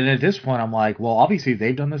 and at this point, I'm like, well, obviously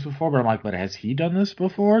they've done this before, but I'm like, but has he done this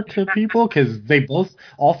before to people? Because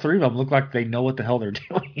all three of them look like they know what the hell they're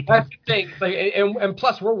doing. That's the thing. And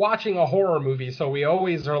plus, we're watching a horror movie, so we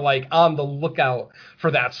always are like on the lookout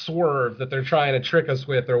for that swerve that they're trying to trick us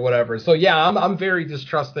with or whatever. So yeah, I'm very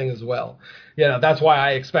distrusting as well. That's why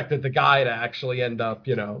I expected the guy to actually end up,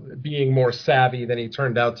 being more savvy than he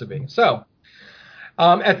turned out to be. So,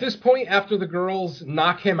 at this point, after the girls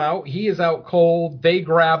knock him out, he is out cold. They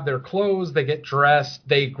grab their clothes, they get dressed,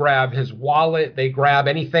 they grab his wallet, they grab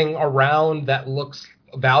anything around that looks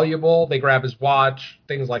valuable. They grab his watch,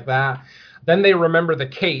 things like that. Then they remember the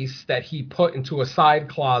case that he put into a side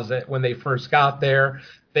closet when they first got there.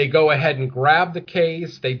 They go ahead and grab the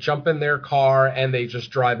case, they jump in their car, and they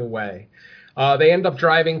just drive away. They end up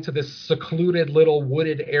driving to this secluded little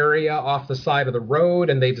wooded area off the side of the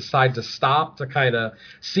road, and they decide to stop to kind of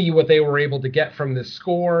see what they were able to get from this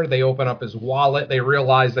score. They open up his wallet. They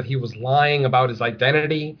realize that he was lying about his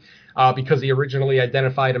identity because he originally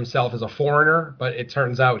identified himself as a foreigner, but it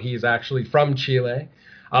turns out he's actually from Chile.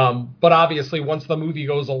 But obviously, once the movie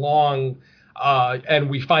goes along, and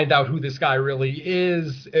we find out who this guy really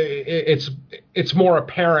is, it's more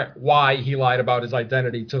apparent why he lied about his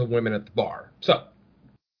identity to the women at the bar. So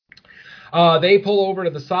they pull over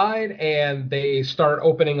to the side and they start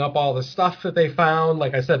opening up all the stuff that they found.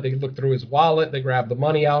 Like I said, they look through his wallet, they grab the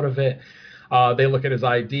money out of it, they look at his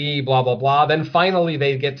ID, blah, blah, blah. Then finally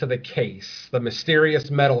they get to the case, the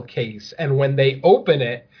mysterious metal case. And when they open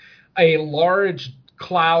it, a large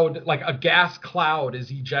cloud, like a gas cloud,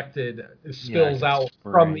 is spills out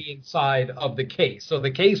from the inside of the case. So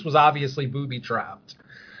the case was obviously booby trapped.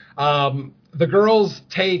 The girls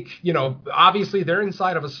take, obviously they're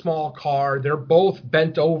inside of a small car. They're both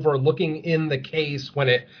bent over looking in the case when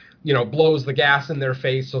it, blows the gas in their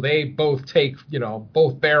face. So they both take,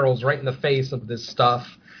 both barrels right in the face of this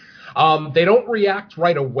stuff. They don't react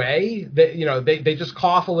right away. They just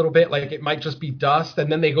cough a little bit, like it might just be dust,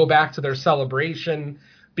 and then they go back to their celebration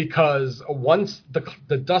because once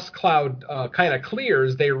the dust cloud kind of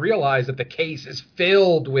clears, they realize that the case is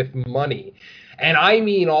filled with money. And I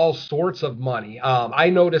mean all sorts of money. I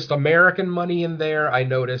noticed American money in there. I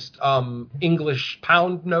noticed English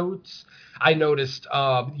pound notes. I noticed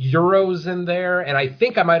euros in there. And I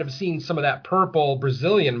think I might have seen some of that purple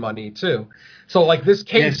Brazilian money too. So like this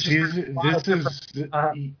case,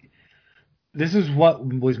 this is what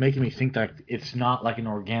was making me think that it's not like an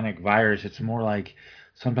organic virus. It's more like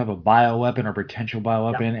some type of bioweapon or potential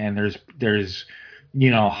bioweapon. Yeah. And there's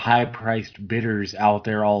high priced bidders out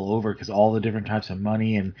there all over because all the different types of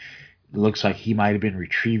money, and it looks like he might have been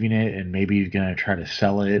retrieving it and maybe he's going to try to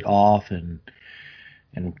sell it off and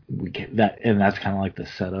we get that, and that's kind of like the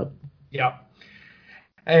setup. Yeah.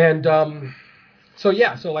 And So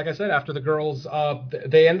like I said, after the girls,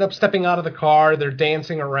 they end up stepping out of the car. They're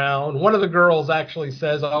dancing around. One of the girls actually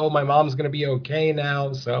says, "Oh, my mom's going to be okay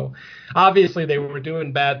now." So obviously they were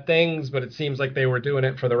doing bad things, but it seems like they were doing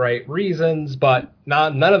it for the right reasons. But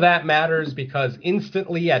none of that matters, because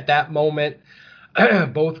instantly at that moment,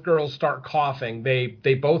 both girls start coughing.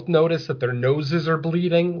 They both notice that their noses are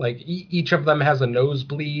bleeding. Like each of them has a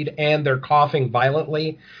nosebleed, and they're coughing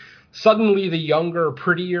violently. Suddenly, the younger,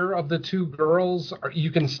 prettier of the two girls, you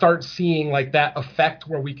can start seeing like that effect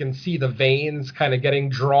where we can see the veins kind of getting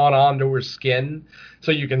drawn onto her skin.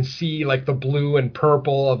 So you can see like the blue and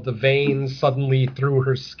purple of the veins suddenly through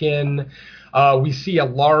her skin. We see a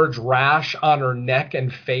large rash on her neck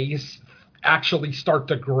and face actually start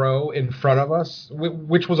to grow in front of us,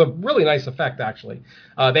 which was a really nice effect, actually.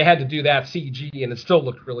 They had to do that CG, and it still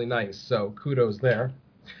looked really nice, so kudos there.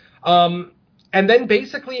 And then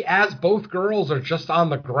basically, as both girls are just on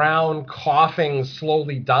the ground, coughing,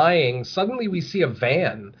 slowly dying, suddenly we see a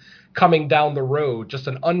van coming down the road, just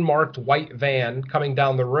an unmarked white van coming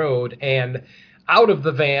down the road, and out of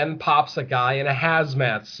the van pops a guy in a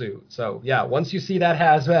hazmat suit. So, yeah, once you see that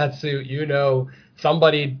hazmat suit, you know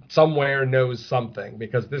somebody somewhere knows something,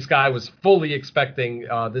 because this guy was fully expecting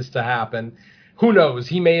this to happen. Who knows?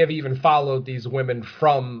 He may have even followed these women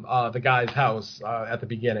from the guy's house at the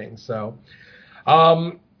beginning, so...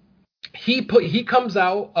 He comes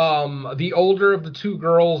out, the older of the two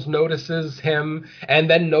girls notices him and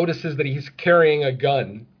then notices that he's carrying a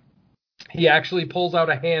gun. He actually pulls out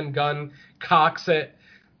a handgun, cocks it,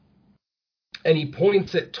 and he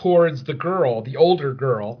points it towards the girl, the older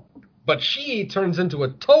girl. But she turns into a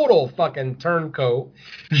total fucking turncoat.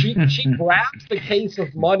 She grabs the case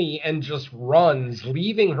of money and just runs,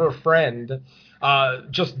 leaving her friend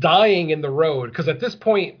just dying in the road, because at this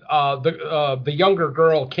point the younger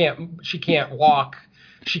girl can't walk,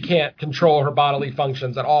 she can't control her bodily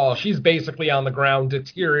functions at all. She's basically on the ground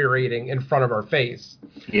deteriorating in front of her face.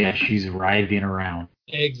 Yeah, she's writhing around.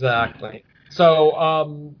 Exactly.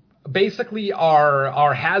 So basically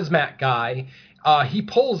our hazmat guy, he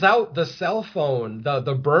pulls out the cell phone,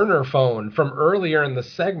 the burner phone from earlier in the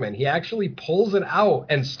segment. He actually pulls it out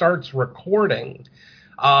and starts recording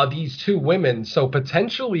these two women. So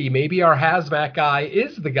potentially, maybe our hazmat guy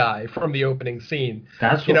is the guy from the opening scene.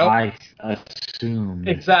 That's what I assumed.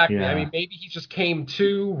 Exactly. Yeah. I mean, maybe he just came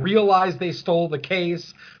to, realized they stole the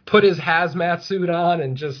case, put his hazmat suit on,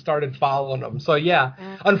 and just started following them. So yeah,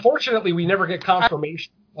 unfortunately, we never get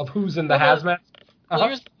confirmation of who's in the hazmat.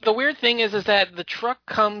 The weird thing is that the truck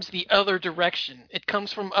comes the other direction. It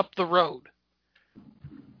comes from up the road.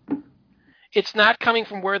 It's not coming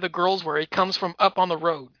from where the girls were. It comes from up on the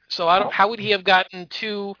road. So how would he have gotten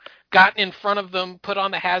in front of them, put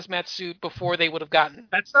on the hazmat suit before they would have gotten?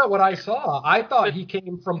 That's not what I saw. I thought he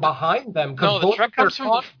came from behind them. No, the truck comes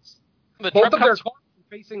from the truck. Both of their cars are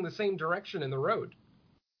facing the same direction in the road.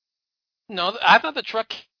 No, I thought the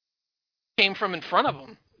truck came from in front of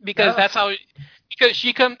them, because that's how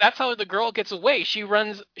the girl gets away. She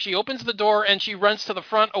opens the door and she runs to the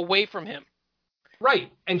front away from him.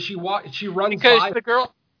 Right, and she runs because by the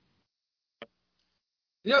girl.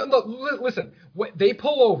 Yeah, look, listen. They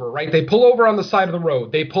pull over, right? They pull over on the side of the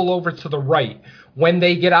road. They pull over to the right. When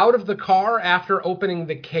they get out of the car after opening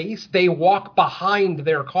the case, they walk behind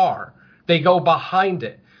their car. They go behind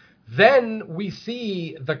it. Then we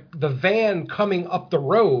see the van coming up the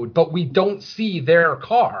road, but we don't see their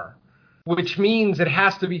car, which means it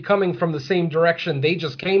has to be coming from the same direction they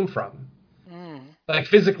just came from. Like,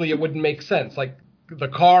 physically, it wouldn't make sense. Like, the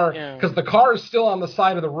car, because the car is still on the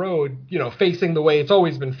side of the road, facing the way it's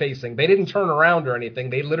always been facing. They didn't turn around or anything.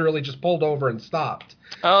 They literally just pulled over and stopped.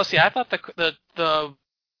 Oh, see, I thought the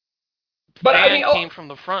van came from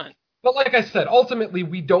the front. But like I said, ultimately,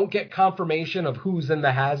 we don't get confirmation of who's in the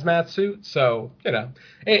hazmat suit. So,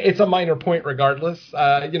 it's a minor point regardless.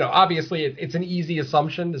 Obviously, it's an easy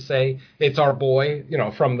assumption to say it's our boy,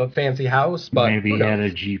 from the fancy house. But maybe he had a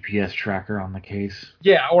GPS tracker on the case.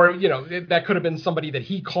 Yeah, or, that could have been somebody that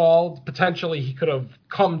he called. Potentially, he could have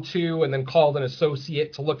come to and then called an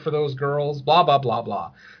associate to look for those girls, blah, blah, blah,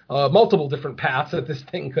 blah. Multiple different paths that this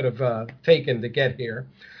thing could have taken to get here.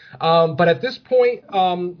 But at this point,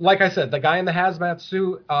 like I said, the guy in the hazmat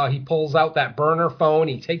suit, he pulls out that burner phone.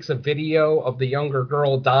 He takes a video of the younger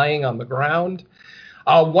girl dying on the ground.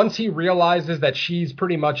 Once he realizes that she's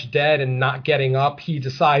pretty much dead and not getting up, he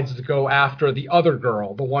decides to go after the other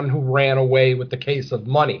girl, the one who ran away with the case of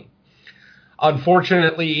money.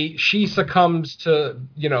 Unfortunately, she succumbs to,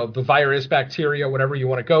 the virus, bacteria, whatever you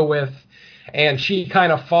want to go with. And she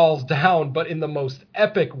kind of falls down, but in the most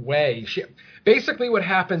epic way. Basically what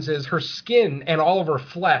happens is her skin and all of her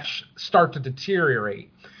flesh start to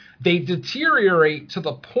deteriorate. They deteriorate to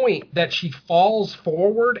the point that she falls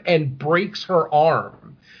forward and breaks her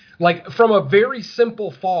arm. Like from a very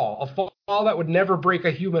simple fall, a fall that would never break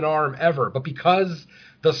a human arm ever. But because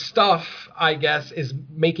the stuff, I guess, is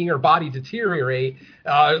making her body deteriorate,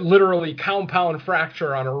 literally compound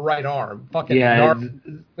fracture on her right arm. Fucking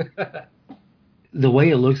the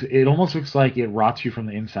way it looks, it almost looks like it rots you from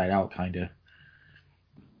the inside out, kind of.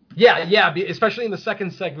 Yeah, especially in the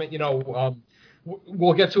second segment,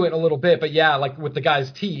 we'll get to it in a little bit, but yeah, like with the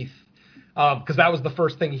guy's teeth, because that was the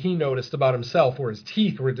first thing he noticed about himself, where his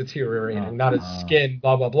teeth were deteriorating, not his skin,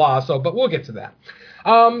 blah, blah, blah. So, but we'll get to that.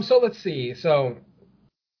 So let's see. So,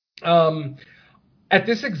 at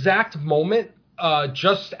this exact moment,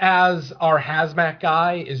 just as our hazmat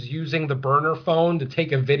guy is using the burner phone to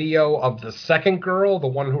take a video of the second girl, the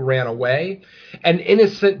one who ran away, an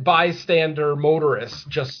innocent bystander motorist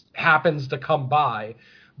just happens to come by.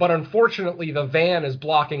 But unfortunately, the van is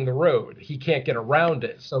blocking the road. He can't get around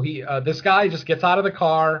it. So this guy just gets out of the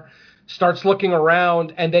car, starts looking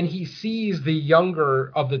around, and then he sees the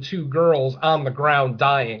younger of the two girls on the ground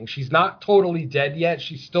dying. She's not totally dead yet.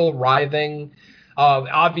 She's still writhing,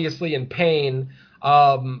 obviously in pain.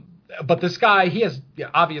 But this guy, he has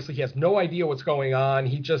no idea what's going on.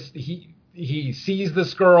 He sees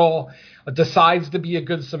this girl, decides to be a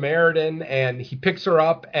good Samaritan, and he picks her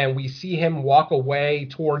up, and we see him walk away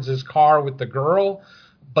towards his car with the girl,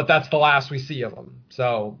 but that's the last we see of him.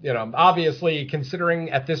 So, obviously,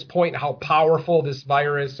 considering at this point how powerful this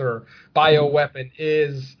virus or bioweapon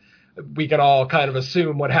is, we can all kind of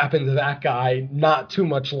assume what happened to that guy not too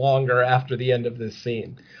much longer after the end of this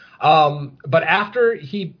scene. But after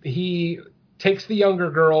he takes the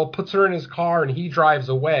younger girl, puts her in his car, and he drives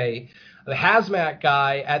away, the hazmat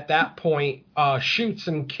guy at that point shoots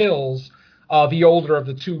and kills the older of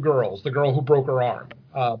the two girls, the girl who broke her arm.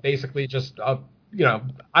 Basically just, I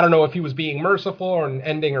don't know if he was being merciful and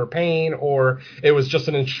ending her pain, or it was just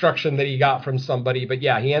an instruction that he got from somebody. But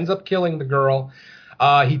yeah, he ends up killing the girl.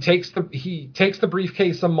 He takes the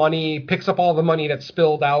briefcase of money, picks up all the money that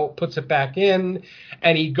spilled out, puts it back in,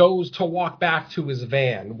 and he goes to walk back to his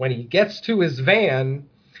van. When he gets to his van,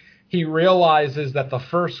 he realizes that the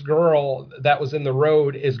first girl that was in the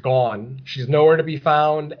road is gone. She's nowhere to be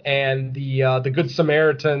found, and the Good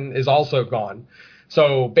Samaritan is also gone.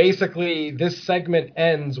 So basically, this segment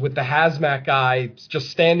ends with the hazmat guy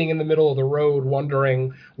just standing in the middle of the road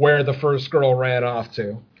wondering where the first girl ran off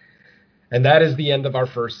to. And that is the end of our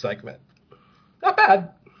first segment. Not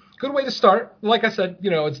bad. Good way to start. Like I said,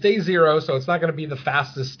 it's day 0, so it's not going to be the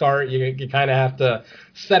fastest start. You kind of have to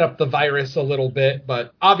set up the virus a little bit.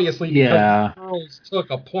 But obviously, because the girls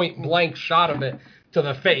took a point-blank shot of it to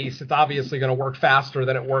the face, it's obviously going to work faster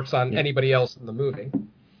than it works on anybody else in the movie.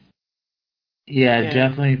 Yeah, it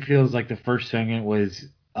definitely feels like the first segment was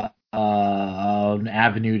an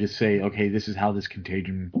avenue to say, okay, this is how this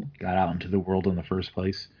contagion got out into the world in the first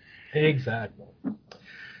place. Exactly.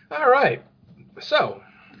 All right. So,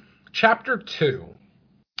 Chapter 2.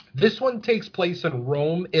 This one takes place in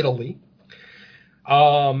Rome, Italy.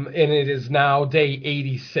 And it is now day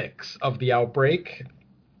 86 of the outbreak.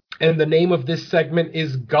 And the name of this segment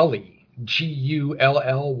is Gully.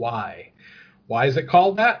 Gully. Why is it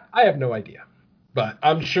called that? I have no idea. But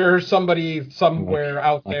I'm sure somebody somewhere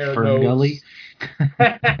out there knows. Gully?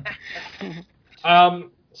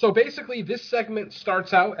 So basically, this segment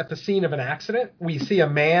starts out at the scene of an accident. We see a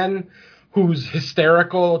man who's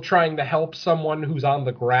hysterical, trying to help someone who's on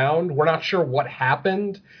the ground. We're not sure what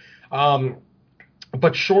happened.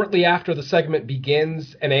 But shortly after the segment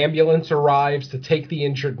begins, an ambulance arrives to take the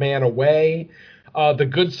injured man away. The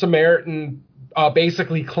Good Samaritan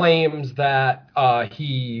basically claims that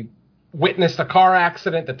he witnessed a car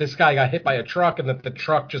accident, that this guy got hit by a truck, and that the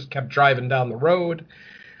truck just kept driving down the road.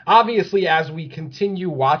 Obviously, as we continue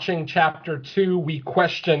watching Chapter 2, we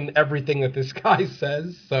question everything that this guy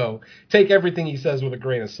says, so take everything he says with a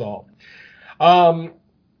grain of salt.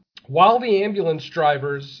 While the ambulance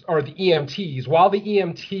drivers, or the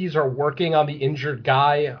EMTs, are working on the injured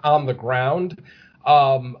guy on the ground,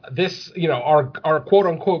 this, our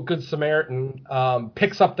quote-unquote Good Samaritan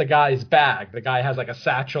picks up the guy's bag. The guy has like a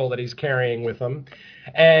satchel that he's carrying with him,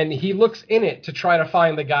 and he looks in it to try to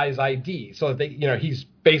find the guy's ID. So that he's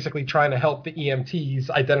basically trying to help the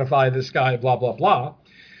EMTs identify this guy, blah, blah, blah.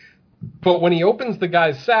 But when he opens the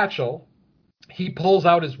guy's satchel, he pulls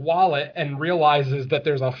out his wallet and realizes that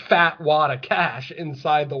there's a fat wad of cash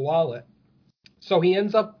inside the wallet. So he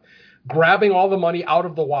ends up grabbing all the money out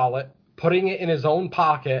of the wallet, putting it in his own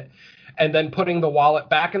pocket, and then putting the wallet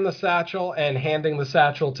back in the satchel and handing the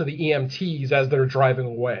satchel to the EMTs as they're driving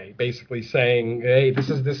away, basically saying, "Hey, this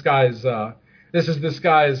is this guy's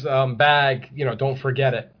bag. Don't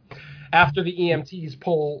forget it." After the EMTs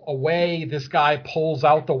pull away, this guy pulls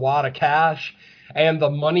out the wad of cash, and the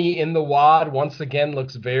money in the wad once again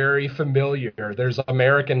looks very familiar. There's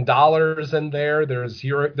American dollars in there. There's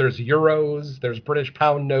euros. There's British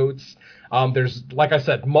pound notes. There's, like I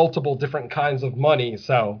said, multiple different kinds of money.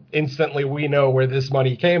 So instantly we know where this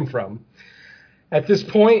money came from. At this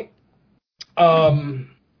point, our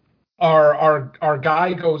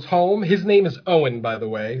guy goes home. His name is Owen, by the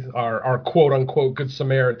way, our quote unquote Good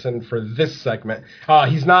Samaritan for this segment.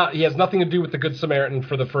 He has nothing to do with the Good Samaritan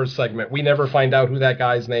for the first segment. We never find out who that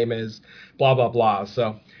guy's name is, blah, blah, blah.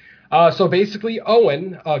 So basically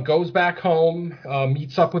Owen goes back home,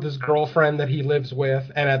 meets up with his girlfriend that he lives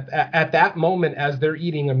with. And at that moment, as they're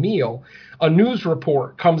eating a meal, a news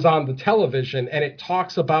report comes on the television, and it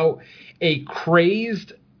talks about a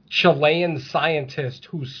crazed Chilean scientist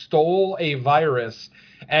who stole a virus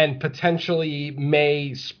and potentially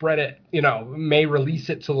may spread it, may release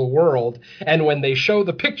it to the world. And when they show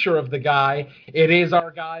the picture of the guy, it is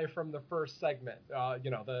our guy from the first segment,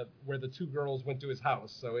 where the two girls went to his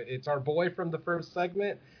house. So it's our boy from the first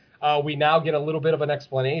segment. We now get a little bit of an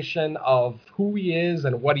explanation of who he is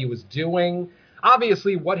and what he was doing.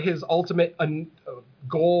 Obviously, what his ultimate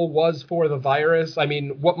goal was for the virus. I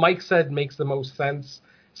mean, what Mike said makes the most sense,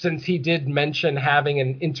 since he did mention having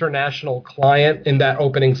an international client in that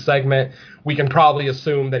opening segment. We can probably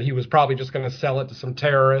assume that he was probably just going to sell it to some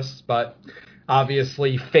terrorists, but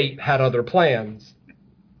obviously fate had other plans.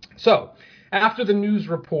 So after the news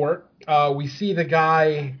report, we see the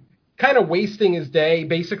guy kind of wasting his day.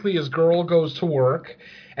 Basically, his girl goes to work,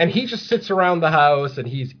 and he just sits around the house, and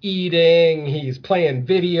he's eating, he's playing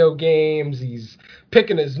video games, he's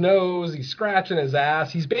picking his nose, he's scratching his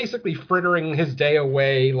ass. He's basically frittering his day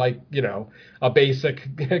away like, a basic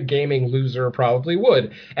gaming loser probably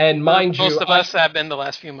would. And mind you, most of us have been the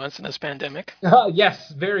last few months in this pandemic.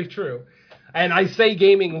 Yes, very true. And I say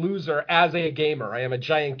gaming loser as a gamer. I am a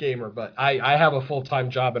giant gamer, but I have a full-time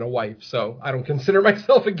job and a wife, so I don't consider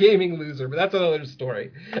myself a gaming loser, but that's another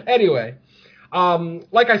story. Anyway,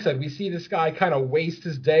 like I said, we see this guy kind of waste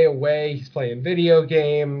his day away. He's playing video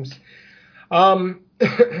games.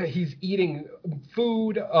 He's eating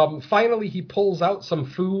food. Finally, he pulls out some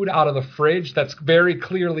food out of the fridge that's very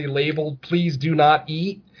clearly labeled, "Please do not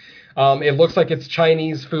eat." It looks like it's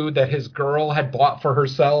Chinese food that his girl had bought for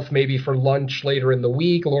herself, maybe for lunch later in the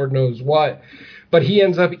week, Lord knows what. But he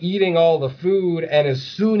ends up eating all the food, and as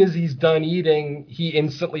soon as he's done eating, he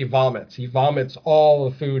instantly vomits. He vomits all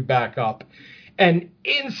the food back up. And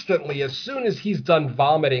instantly, as soon as he's done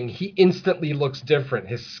vomiting, he instantly looks different.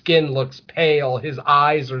 His skin looks pale. His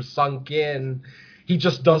eyes are sunk in. He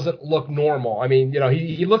just doesn't look normal. I mean,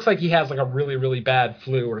 he looks like he has like a really, really bad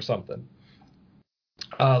flu or something.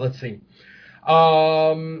 Let's see. He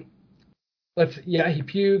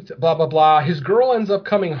puked, blah, blah, blah. His girl ends up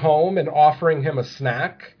coming home and offering him a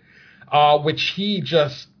snack, which he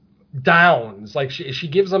just downs. Like she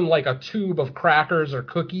gives him like a tube of crackers or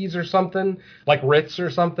cookies or something, like Ritz or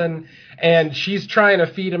something, and she's trying to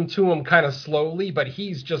feed him to him kind of slowly, but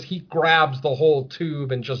he grabs the whole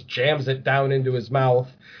tube and just jams it down into his mouth.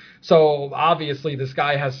 So obviously this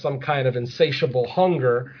guy has some kind of insatiable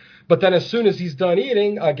hunger. But then as soon as he's done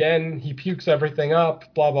eating, again, he pukes everything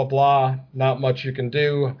up, blah, blah, blah. Not much you can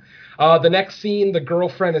do. The next scene, the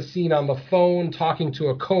girlfriend is seen on the phone talking to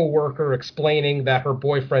a coworker, explaining that her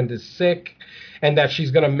boyfriend is sick and that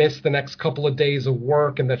she's going to miss the next couple of days of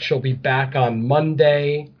work and that she'll be back on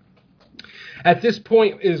Monday. At this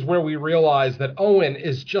point is where we realize that Owen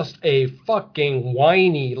is just a fucking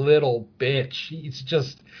whiny little bitch.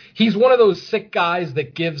 He's one of those sick guys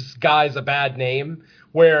that gives guys a bad name,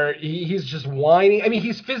 where he's just whining. I mean,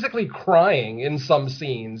 he's physically crying in some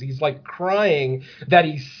scenes. He's like crying that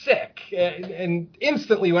he's sick. And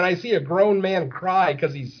instantly when I see a grown man cry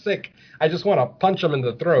because he's sick, I just want to punch him in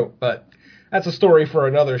the throat. But that's a story for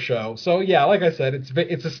another show. So yeah, like I said,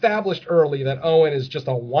 it's established early that Owen is just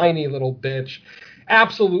a whiny little bitch.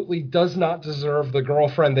 Absolutely does not deserve the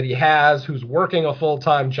girlfriend that he has, who's working a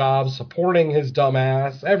full-time job, supporting his dumb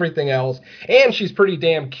ass, everything else. And she's pretty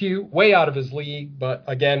damn cute, way out of his league. But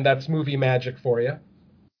again, that's movie magic for you.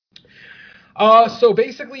 So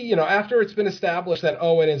basically, after it's been established that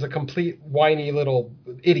Owen is a complete whiny little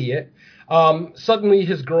idiot, suddenly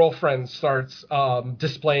his girlfriend starts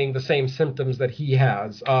displaying the same symptoms that he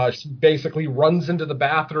has. She basically runs into the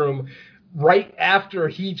bathroom right after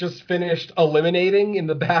he just finished eliminating in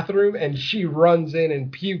the bathroom, and she runs in and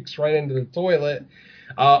pukes right into the toilet.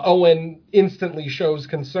 Owen instantly shows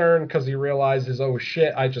concern because he realizes, oh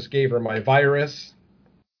shit, I just gave her my virus.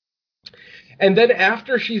 And then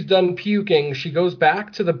after she's done puking, she goes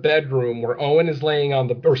back to the bedroom where Owen is sitting on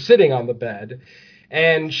the bed,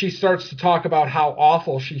 and she starts to talk about how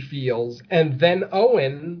awful she feels. And then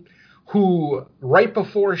Owen, who right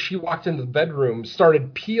before she walked into the bedroom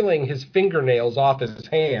started peeling his fingernails off his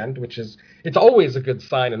hand, it's always a good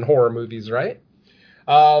sign in horror movies, right?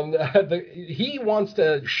 He wants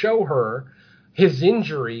to show her his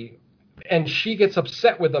injury, and she gets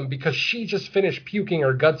upset with him because she just finished puking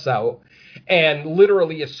her guts out. And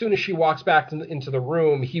literally, as soon as she walks back into the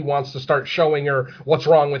room, he wants to start showing her what's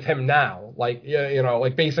wrong with him now. Like,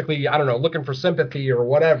 like basically, I don't know, looking for sympathy or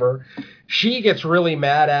whatever. She gets really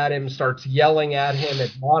mad at him, starts yelling at him,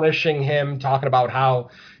 admonishing him, talking about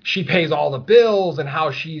how she pays all the bills and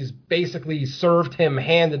how she's basically served him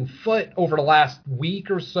hand and foot over the last week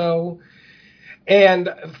or so. And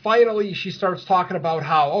finally, she starts talking about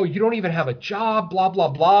how, oh, you don't even have a job, blah, blah,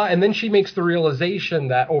 blah. And then she makes the realization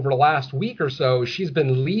that over the last week or so, she's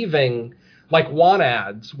been leaving like want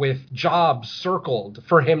ads with jobs circled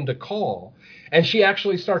for him to call. And she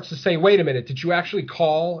actually starts to say, wait a minute, did you actually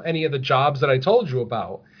call any of the jobs that I told you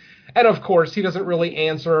about? And of course, he doesn't really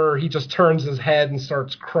answer her. He just turns his head and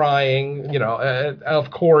starts crying. Of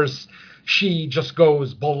course, she just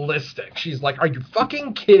goes ballistic. She's like, are you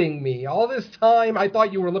fucking kidding me? All this time, I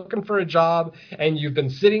thought you were looking for a job, and you've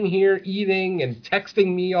been sitting here eating and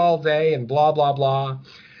texting me all day and blah, blah, blah.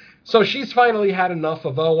 So she's finally had enough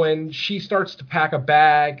of Owen. She starts to pack a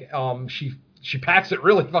bag. She packs it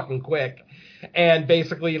really fucking quick and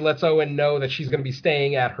basically lets Owen know that she's going to be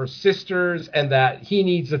staying at her sister's and that he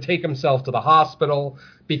needs to take himself to the hospital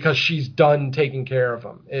because she's done taking care of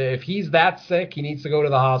him. If he's that sick, he needs to go to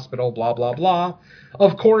the hospital, blah, blah, blah.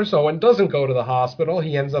 Of course, Owen doesn't go to the hospital.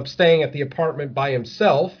 He ends up staying at the apartment by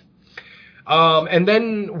himself. And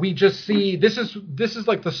then we just see, this is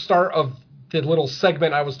like the start of the little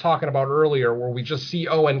segment I was talking about earlier where we just see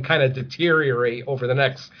Owen kind of deteriorate over the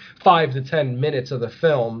next 5 to 10 minutes of the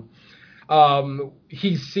film.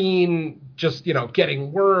 He's seen just,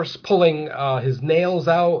 getting worse, pulling his nails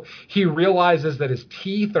out. He realizes that his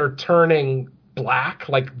teeth are turning black,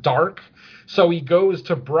 like dark. So he goes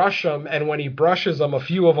to brush them, and when he brushes them, a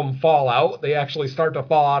few of them fall out. They actually start to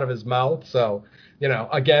fall out of his mouth. So,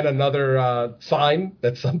 again, another sign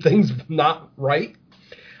that something's not right.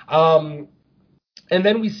 And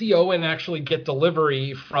then we see Owen actually get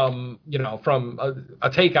delivery from a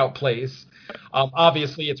takeout place.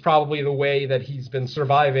 Obviously, it's probably the way that he's been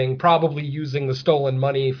surviving, probably using the stolen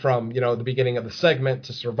money from, the beginning of the segment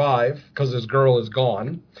to survive because his girl is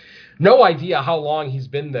gone. No idea how long he's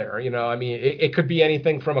been there. It could be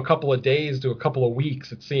anything from a couple of days to a couple of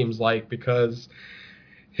weeks, it seems like, because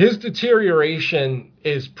his deterioration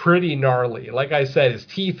is pretty gnarly. Like I said, his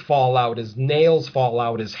teeth fall out, his nails fall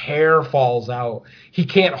out, his hair falls out. He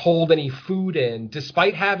can't hold any food in,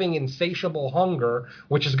 despite having insatiable hunger,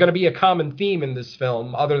 which is going to be a common theme in this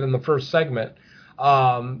film, other than the first segment.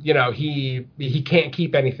 He can't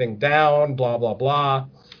keep anything down, blah, blah, blah.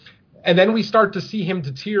 And then we start to see him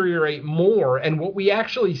deteriorate more, and what we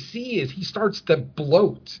actually see is he starts to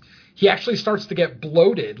bloat. He actually starts to get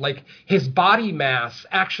bloated. Like, his body mass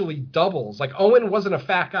actually doubles. Like, Owen wasn't a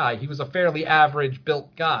fat guy. He was a fairly average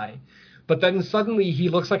built guy. But then suddenly he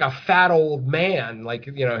looks like a fat old man. Like,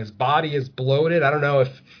 his body is bloated. I don't know if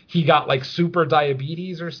he got, like, super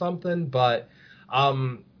diabetes or something. But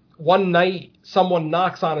one night someone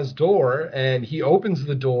knocks on his door, and he opens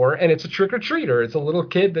the door, and it's a trick-or-treater. It's a little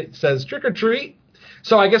kid that says, trick-or-treat.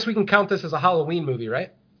 So I guess we can count this as a Halloween movie,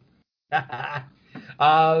 right? Yeah.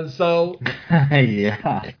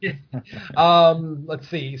 Let's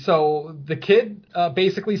see. So the kid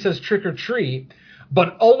basically says trick or treat,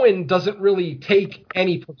 but Owen doesn't really take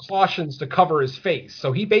any precautions to cover his face.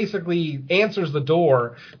 So he basically answers the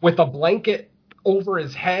door with a blanket over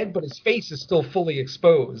his head, but his face is still fully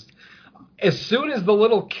exposed. As soon as the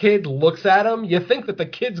little kid looks at him, you think that the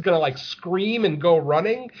kid's going to like scream and go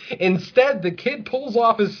running. Instead, the kid pulls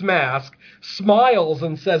off his mask, smiles,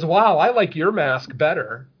 and says, wow, I like your mask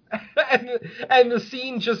better. and the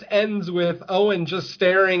scene just ends with Owen just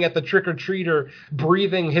staring at the trick-or-treater,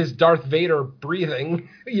 breathing his Darth Vader breathing,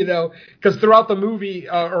 because throughout the movie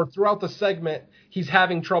or throughout the segment, he's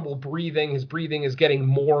having trouble breathing. His breathing is getting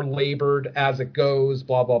more labored as it goes,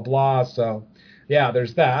 blah, blah, blah. So, yeah,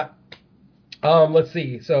 there's that. Let's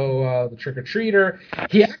see. So the trick-or-treater,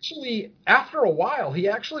 he actually, after a while, he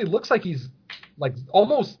actually looks like he's like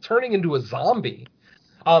almost turning into a zombie.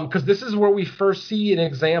 Because this is where we first see an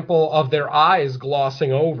example of their eyes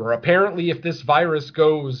glossing over. Apparently, if this virus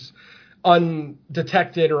goes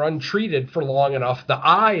undetected or untreated for long enough, the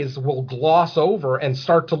eyes will gloss over and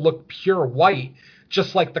start to look pure white,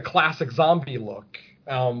 just like the classic zombie look.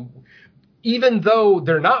 Even though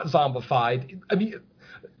they're not zombified, I mean,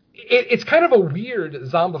 it's kind of a weird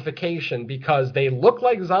zombification because they look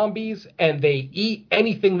like zombies and they eat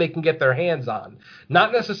anything they can get their hands on.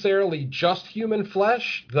 Not necessarily just human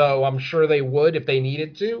flesh, though I'm sure they would if they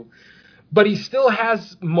needed to. But he still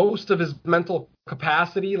has most of his mental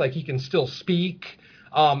capacity. Like, he can still speak.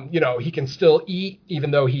 He can still eat,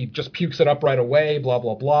 even though he just pukes it up right away, blah,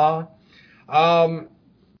 blah, blah.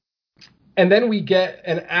 And then we get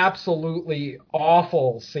an absolutely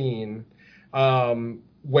awful scene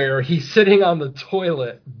where he's sitting on the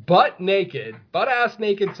toilet, butt-ass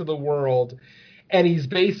naked to the world, and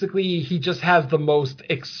he just has the most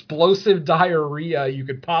explosive diarrhea you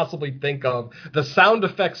could possibly think of. The sound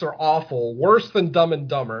effects are awful, worse than Dumb and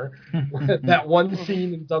Dumber, that one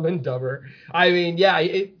scene in Dumb and Dumber. I mean, yeah,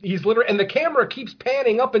 he's literally, and the camera keeps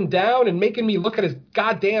panning up and down and making me look at his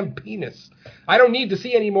goddamn penis. I don't need to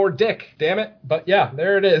see any more dick, damn it. But yeah,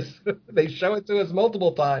 there it is. They show it to us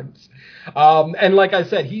multiple times. And like I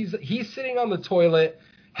said, he's sitting on the toilet,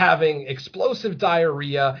 having explosive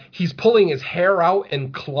diarrhea. He's pulling his hair out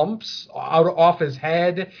in clumps off his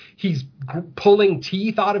head. He's pulling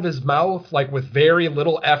teeth out of his mouth, like with very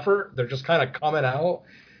little effort. They're just kind of coming out.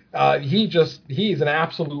 He's an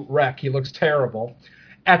absolute wreck. He looks terrible.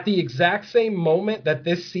 At the exact same moment that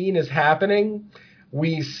this scene is happening,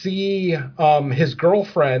 we see his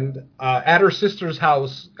girlfriend at her sister's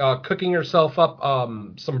house cooking herself up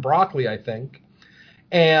some broccoli, I think.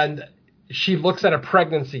 And she looks at a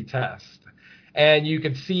pregnancy test, and you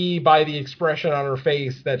could see by the expression on her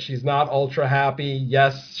face that she's not ultra happy.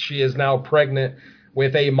 Yes, she is now pregnant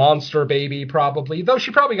with a monster baby, probably, though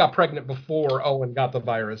she probably got pregnant before Owen got the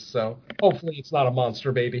virus, so hopefully it's not a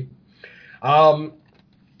monster baby. But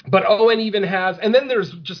Owen even has, and then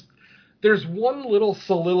there's one little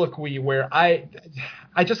soliloquy where I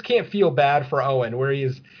just can't feel bad for Owen, where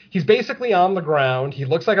he's basically on the ground. He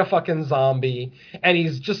looks like a fucking zombie, and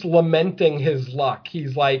he's just lamenting his luck.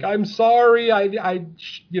 He's like, I'm sorry, I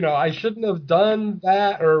shouldn't have done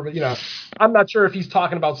that, or, I'm not sure if he's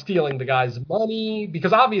talking about stealing the guy's money,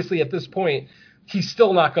 because obviously at this point, he's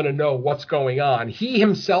still not going to know what's going on. He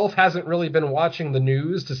himself hasn't really been watching the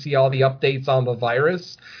news to see all the updates on the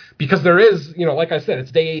virus, because there is, like I said,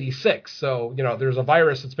 it's day 86. So, there's a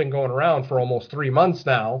virus that's been going around for almost 3 months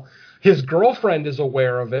now. His girlfriend is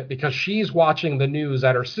aware of it because she's watching the news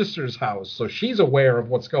at her sister's house. So she's aware of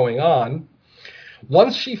what's going on.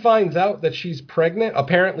 Once she finds out that she's pregnant,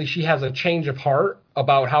 apparently she has a change of heart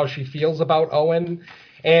about how she feels about Owen.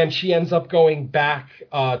 And she ends up going back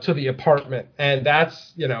to the apartment. And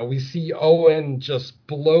that's, we see Owen just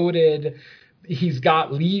bloated. He's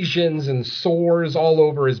got lesions and sores all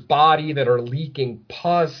over his body that are leaking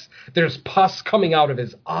pus. There's pus coming out of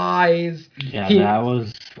his eyes. Yeah,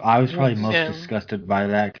 I was probably most disgusted by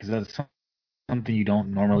that, because that's something you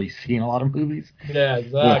don't normally see in a lot of movies. Yeah,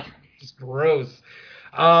 exactly. It's gross.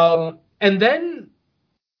 And then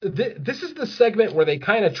this is the segment where they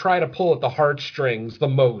kind of try to pull at the heartstrings the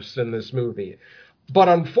most in this movie. But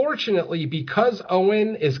unfortunately, because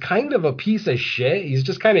Owen is kind of a piece of shit, he's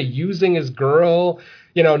just kind of using his girl,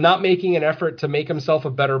 not making an effort to make himself a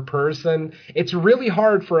better person. It's really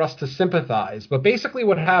hard for us to sympathize. But basically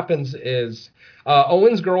what happens is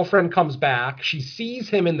Owen's girlfriend comes back. She sees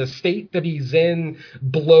him in the state that he's in,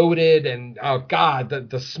 bloated, and oh God,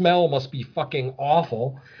 the smell must be fucking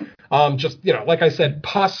awful. Like I said,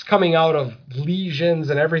 pus coming out of lesions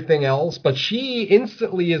and everything else. But she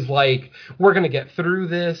instantly is like, we're going to get through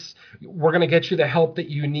this. We're going to get you the help that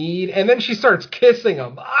you need. And then she starts kissing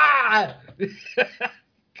him. Ah!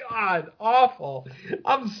 God, awful.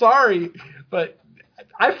 I'm sorry, but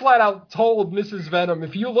I flat out told Mrs. Venom,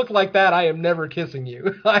 if you look like that, I am never kissing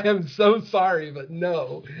you. I am so sorry, but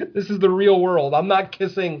no. This is the real world. I'm not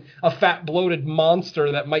kissing a fat, bloated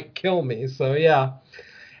monster that might kill me. So, yeah.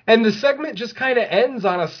 And the segment just kind of ends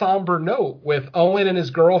on a somber note, with Owen and his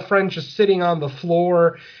girlfriend just sitting on the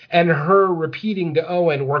floor and her repeating to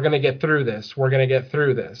Owen, we're going to get through this. We're going to get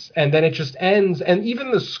through this. And then it just ends. And even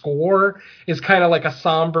the score is kind of like a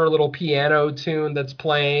somber little piano tune that's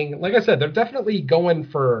playing. Like I said, they're definitely going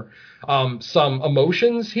for some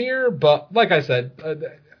emotions here. But like I said,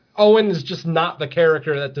 Owen is just not the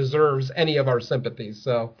character that deserves any of our sympathies.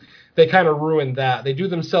 So they kind of ruined that. They do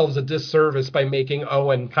themselves a disservice by making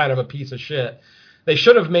Owen kind of a piece of shit. They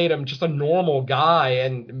should have made him just a normal guy,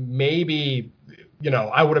 and maybe,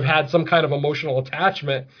 I would have had some kind of emotional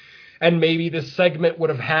attachment, and maybe this segment would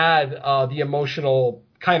have had the emotional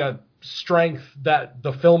kind of strength that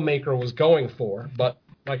the filmmaker was going for. But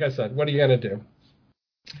like I said, what are you gonna do?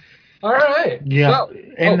 All right. Yeah, So,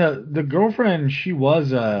 and the girlfriend, she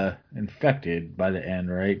was infected by the end,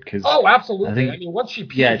 right? Because absolutely. I think, I mean, once she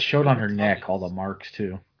yeah, peeled, it showed on her it's neck obvious. all the marks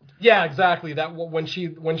too. Yeah, exactly. That when she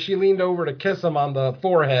leaned over to kiss him on the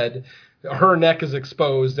forehead, her neck is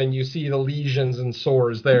exposed, and you see the lesions and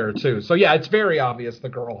sores there too. So yeah, it's very obvious the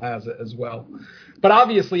girl has it as well. But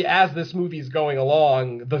obviously, as this movie's going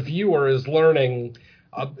along, the viewer is learning.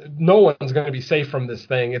 No one's going to be safe from this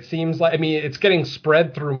thing. It seems like, I mean, it's getting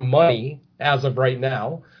spread through money as of right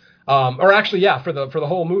now. Or actually, yeah, for the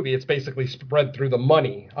whole movie, it's basically spread through the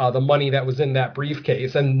money that was in that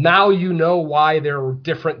briefcase. And now you know why there were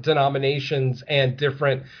different denominations and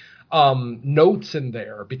different notes in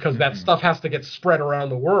there, because that stuff has to get spread around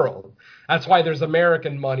the world. That's why there's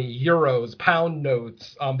American money, euros, pound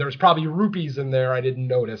notes. There's probably rupees in there I didn't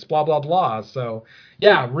notice, blah, blah, blah. So,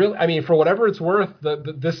 yeah, really, I mean, for whatever it's worth,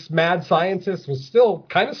 this mad scientist was still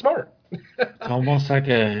kind of smart. It's almost like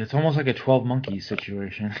a 12 Monkeys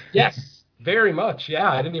situation. Yes, very much. Yeah,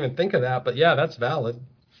 I didn't even think of that, but yeah, that's valid.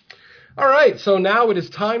 All right, so now it is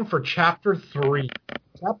time for Chapter 3.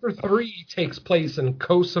 Chapter 3 takes place in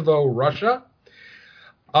Kosovo, Russia.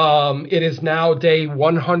 It is now day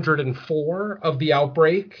 104 of the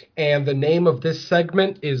outbreak, and the name of this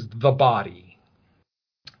segment is The Body.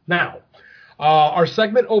 Now, our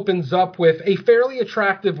segment opens up with a fairly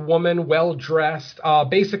attractive woman, well-dressed,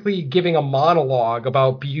 basically giving a monologue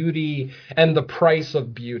about beauty and the price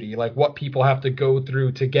of beauty, like what people have to go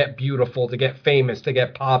through to get beautiful, to get famous, to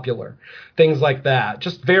get popular, things like that.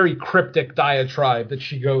 Just very cryptic diatribe that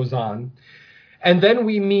she goes on. And then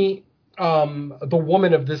we meet the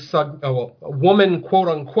woman of this, woman, quote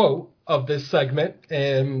unquote, of this segment,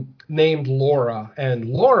 named Laura. And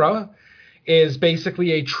Laura is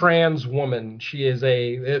basically a trans woman.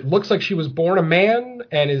 It looks like she was born a man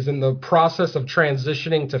and is in the process of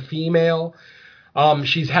transitioning to female.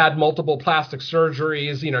 She's had multiple plastic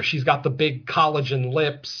surgeries. You know, she's got the big collagen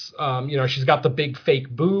lips. She's got the big fake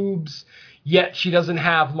boobs. Yet she doesn't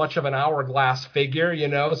have much of an hourglass figure,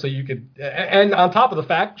 so you could, and on top of the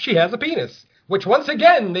fact, she has a penis, which once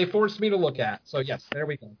again, they forced me to look at. So yes, there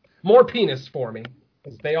we go. More penis for me,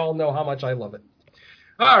 because they all know how much I love it.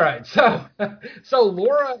 All right, so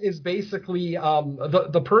Laura is basically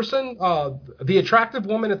the person, the attractive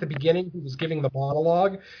woman at the beginning who was giving the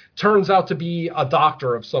monologue turns out to be a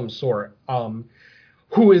doctor of some sort,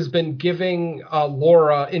 who has been giving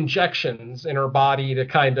Laura injections in her body to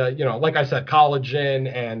kind of, like I said,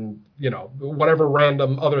 collagen and, whatever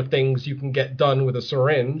random other things you can get done with a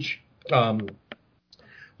syringe.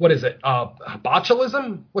 What is it?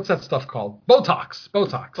 Botulism? What's that stuff called? Botox.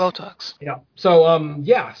 Yeah.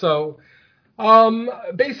 So,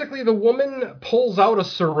 basically the woman pulls out a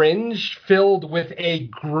syringe filled with a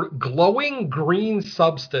glowing green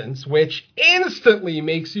substance, which instantly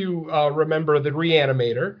makes you remember the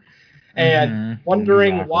Reanimator, and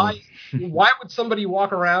wondering why would somebody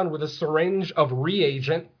walk around with a syringe of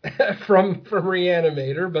reagent from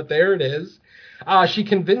Reanimator, but there it is. She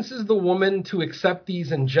convinces the woman to accept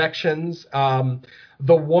these injections.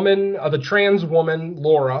 The trans woman,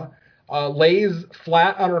 Laura, lays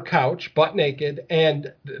flat on her couch, butt naked,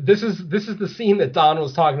 and this is the scene that Don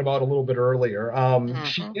was talking about a little bit earlier.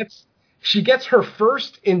 She gets her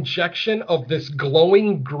first injection of this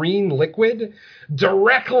glowing green liquid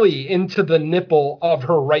directly into the nipple of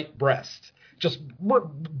her right breast, just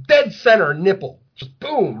dead center nipple, just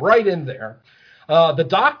boom, right in there. The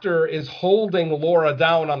doctor is holding Laura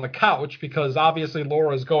down on the couch because obviously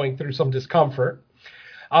Laura is going through some discomfort.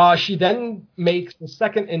 She then makes the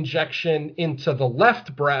second injection into the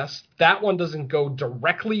left breast. That one doesn't go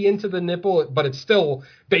directly into the nipple, but it's still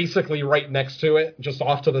basically right next to it, just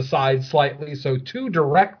off to the side slightly. So 2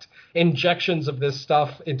 direct injections of this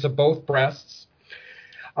stuff into both breasts.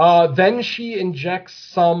 Then she injects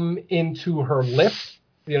some into her lip,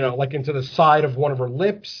 like into the side of one of her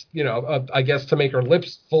lips, I guess to make her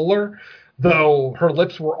lips fuller. Though her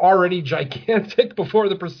lips were already gigantic before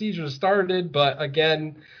the procedure started. But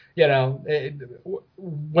again,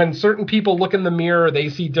 when certain people look in the mirror, they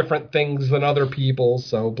see different things than other people.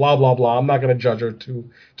 So blah, blah, blah. I'm not going to judge her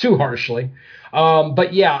too harshly.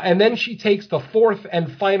 But yeah, and then she takes the 4th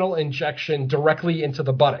and final injection directly into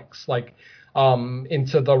the buttocks, like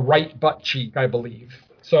into the right butt cheek, I believe.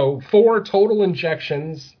 So 4 total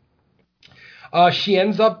injections. She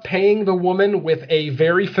ends up paying the woman with a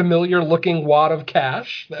very familiar-looking wad of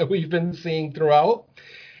cash that we've been seeing throughout,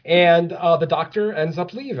 and the doctor ends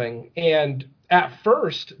up leaving. And at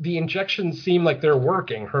first, the injections seem like they're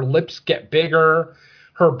working. Her lips get bigger,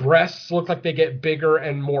 Her breasts look like they get bigger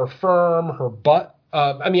and more firm. Her butt,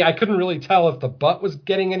 I couldn't really tell if the butt was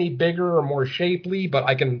getting any bigger or more shapely, but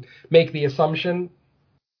I can make the assumption.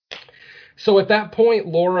 So at that point,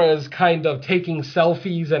 Laura is kind of taking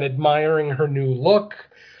selfies and admiring her new look.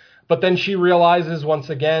 But then she realizes once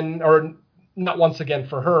again, or not once again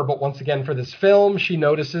for her, but once again for this film, she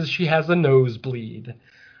notices she has a nosebleed.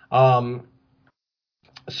 And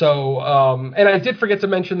I did forget to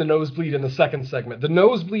mention the nosebleed in the second segment. The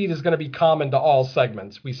nosebleed is going to be common to all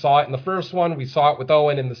segments. We saw it in the first one. We saw it with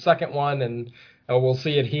Owen in the second one, and we'll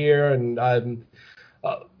see it here. And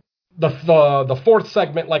the fourth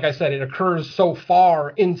segment, like I said, it occurs so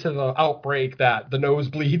far into the outbreak that the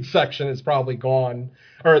nosebleed section is probably gone,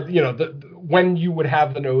 or when you would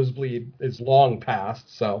have the nosebleed is long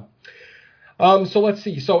past. So let's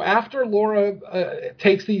see. So after Laura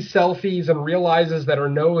takes these selfies and realizes that her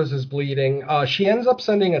nose is bleeding, she ends up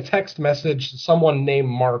sending a text message to someone named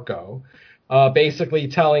Marco, basically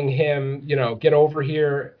telling him, get over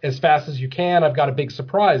here as fast as you can. I've got a big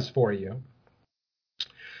surprise for you.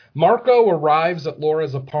 Marco arrives at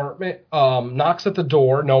Laura's apartment, knocks at the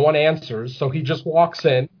door. No one answers, so he just walks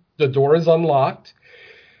in. The door is unlocked.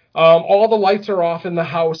 All the lights are off in the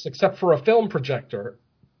house except for a film projector,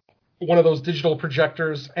 one of those digital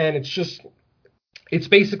projectors, and it's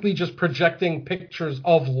basically just projecting pictures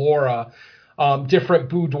of Laura, different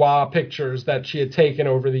boudoir pictures that she had taken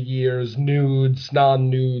over the years, nudes,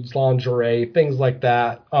 non-nudes, lingerie, things like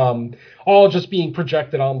that, all just being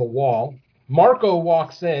projected on the wall. Marco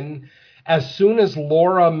walks in. As soon as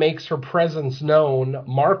Laura makes her presence known,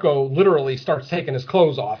 Marco literally starts taking his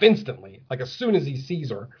clothes off instantly, like as soon as he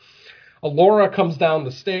sees her. Laura comes down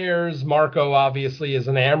the stairs. Marco obviously is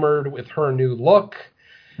enamored with her new look,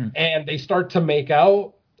 and they start to make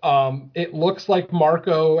out. It looks like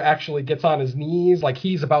Marco actually gets on his knees, like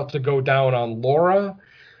he's about to go down on Laura,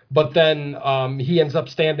 but then he ends up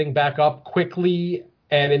standing back up quickly.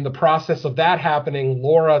 And in the process of that happening,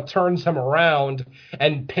 Laura turns him around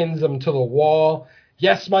and pins him to the wall.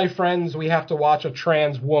 Yes, my friends, we have to watch a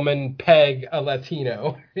trans woman peg a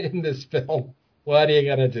Latino in this film. What are you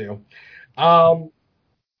gonna do?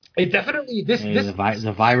 It definitely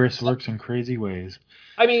the virus works in crazy ways.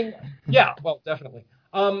 I mean, yeah, well, definitely.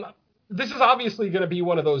 This is obviously going to be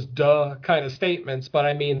one of those duh kind of statements, but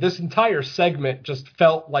I mean, this entire segment just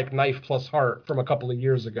felt like Knife Plus Heart from a couple of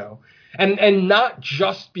years ago. And not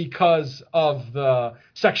just because of the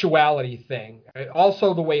sexuality thing.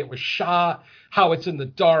 Also the way it was shot, how it's in the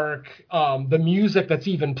dark, the music that's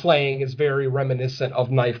even playing is very reminiscent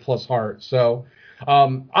of Knife Plus Heart. So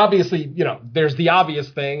obviously, there's the obvious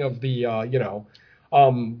thing of the,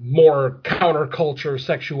 more counterculture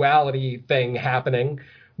sexuality thing happening.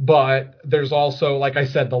 But there's also, like I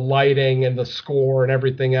said, the lighting and the score and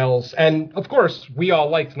everything else. And, of course, we all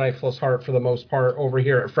liked Knife Plus Heart for the most part over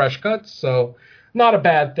here at Fresh Cuts, so not a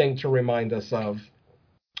bad thing to remind us of.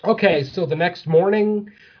 Okay, so the next morning,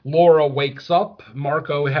 Laura wakes up.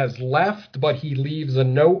 Marco has left, but he leaves a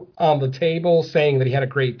note on the table saying that he had a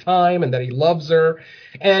great time and that he loves her,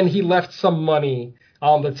 and he left some money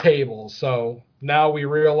on the table. So now we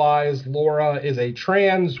realize Laura is a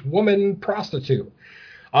trans woman prostitute.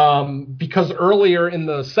 Because earlier in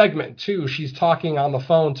the segment, too, she's talking on the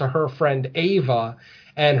phone to her friend Ava,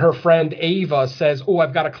 and her friend Ava says, "Oh,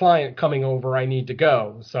 I've got a client coming over. I need to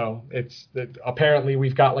go." So apparently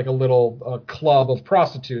we've got like a little club of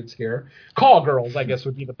prostitutes here. Call girls, I guess,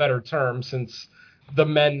 would be the better term, since the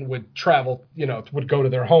men would travel, would go to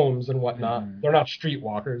their homes and whatnot. Mm-hmm. They're not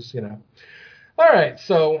streetwalkers, All right,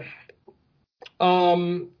 so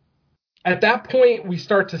at that point, we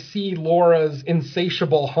start to see Laura's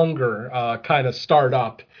insatiable hunger kind of start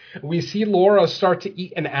up. We see Laura start to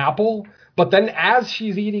eat an apple, but then as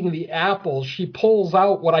she's eating the apple, she pulls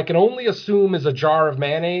out what I can only assume is a jar of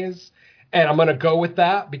mayonnaise, and I'm going to go with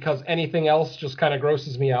that because anything else just kind of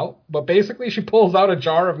grosses me out. But basically, she pulls out a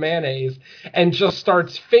jar of mayonnaise and just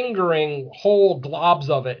starts fingering whole globs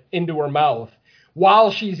of it into her mouth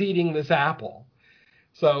while she's eating this apple.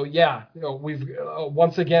 So, yeah, we've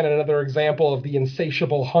once again another example of the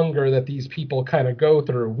insatiable hunger that these people kind of go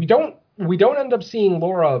through. We don't end up seeing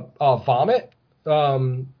Laura vomit.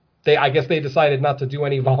 I guess they decided not to do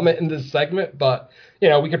any vomit in this segment, but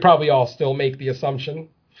we could probably all still make the assumption.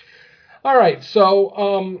 All right,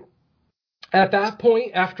 so at that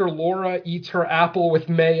point, after Laura eats her apple with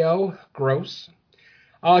mayo, gross,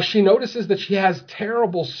 she notices that she has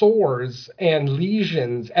terrible sores and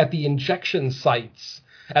lesions at the injection sites,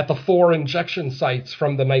 at the 4 injection sites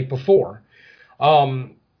from the night before.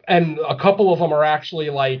 And a couple of them are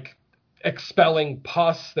actually like expelling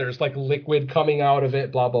pus. There's like liquid coming out of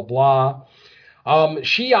it, blah, blah, blah.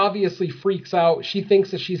 She obviously freaks out. She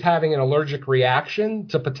thinks that she's having an allergic reaction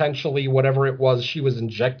to potentially whatever it was she was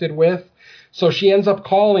injected with. So she ends up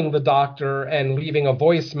calling the doctor and leaving a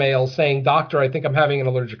voicemail saying, "Doctor, I think I'm having an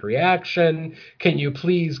allergic reaction. Can you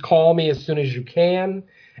please call me as soon as you can?"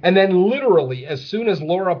 And then literally, as soon as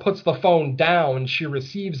Laura puts the phone down, she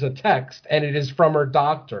receives a text, and it is from her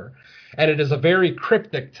doctor. And it is a very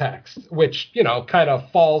cryptic text, which, kind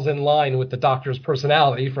of falls in line with the doctor's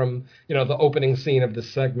personality from, the opening scene of this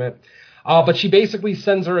segment. But she basically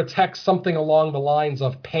sends her a text something along the lines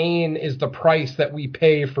of pain is the price that we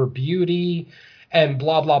pay for beauty and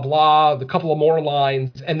blah, blah, blah, a couple of more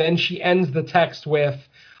lines. And then she ends the text with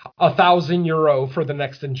 €1,000 for the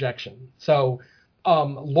next injection. So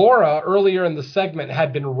Laura earlier in the segment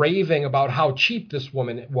had been raving about how cheap this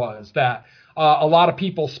woman was, that a lot of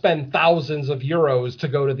people spend thousands of euros to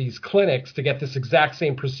go to these clinics to get this exact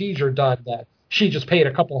same procedure done that she just paid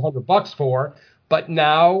a couple of $100 for. But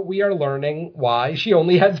now we are learning why she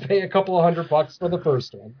only had to pay a couple of $100 for the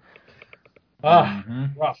first one.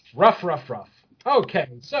 Rough. Okay,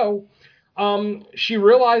 so she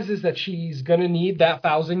realizes that she's going to need that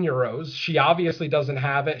 €1,000. She obviously doesn't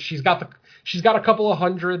have it. She's got a couple of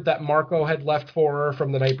hundred that Marco had left for her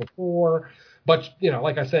from the night before. But,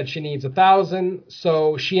 like I said, she needs 1,000.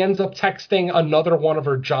 So she ends up texting another one of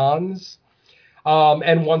her Johns.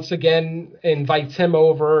 And once again, invites him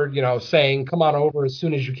over, saying, "Come on over as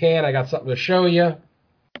soon as you can. I got something to show you."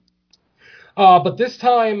 But this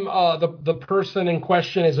time, the person in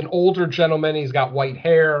question is an older gentleman. He's got white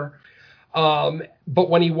hair. But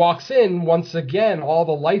when he walks in, once again, all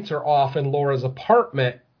the lights are off in Laura's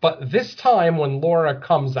apartment. But this time, when Laura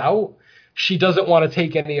comes out, she doesn't want to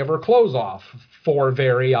take any of her clothes off for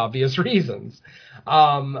very obvious reasons.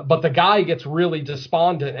 But the guy gets really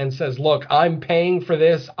despondent and says, "Look, I'm paying for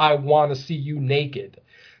this. I want to see you naked."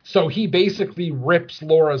 So he basically rips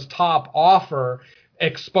Laura's top off her,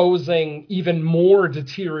 exposing even more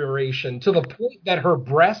deterioration to the point that her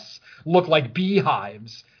breasts look like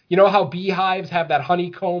beehives. You know how beehives have that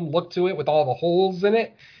honeycomb look to it with all the holes in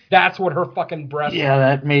it? That's what her fucking breasts Yeah,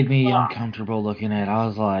 that made me uncomfortable looking at. I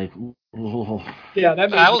was like, "Ooh." Yeah,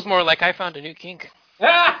 that I was more like I found a new kink.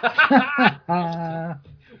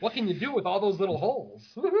 What can you do with all those little holes?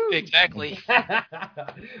 Exactly.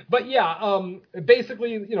 But yeah,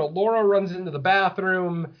 basically, Laura runs into the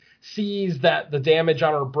bathroom, sees that the damage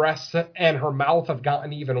on her breasts and her mouth have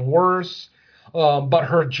gotten even worse. But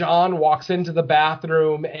her John walks into the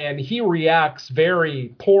bathroom and he reacts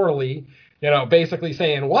very poorly, basically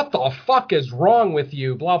saying, "What the fuck is wrong with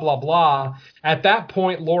you? Blah, blah, blah." At that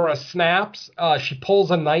point, Laura snaps. She pulls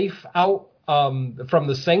a knife out from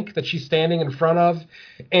the sink that she's standing in front of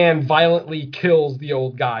and violently kills the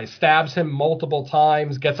old guy, stabs him multiple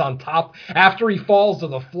times, gets on top. After he falls to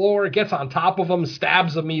the floor, gets on top of him,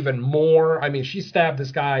 stabs him even more. I mean, she stabbed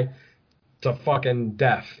this guy to fucking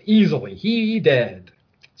death easily. He dead.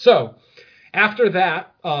 So after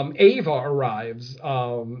that, Ava arrives.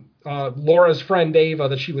 Laura's friend Ava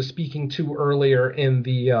that she was speaking to earlier in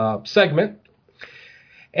the segment.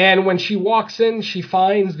 And when she walks in, she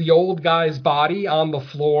finds the old guy's body on the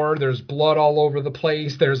floor. There's blood all over the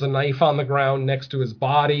place. There's a knife on the ground next to his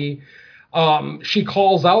body. She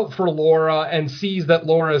calls out for Laura and sees that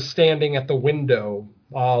Laura is standing at the window.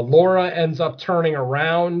 Laura ends up turning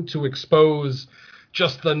around to expose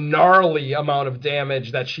just the gnarly amount of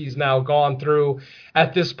damage that she's now gone through.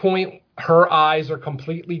 At this point, her eyes are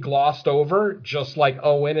completely glossed over, just like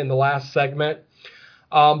Owen in the last segment.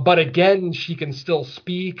 But again, she can still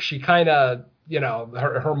speak. She kind of,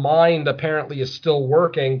 her mind apparently is still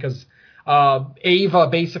working because Ava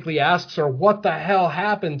basically asks her, "What the hell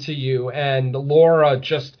happened to you?" And Laura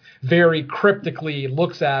just very cryptically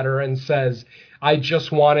looks at her and says, "I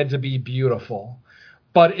just wanted to be beautiful."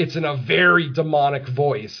 But it's in a very demonic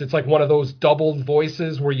voice. It's like one of those doubled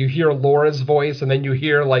voices where you hear Laura's voice and then you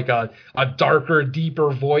hear like a darker,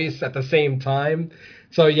 deeper voice at the same time.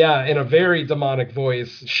 So yeah, in a very demonic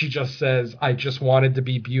voice, she just says, "I just wanted to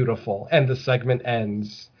be beautiful." And the segment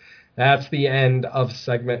ends. That's the end of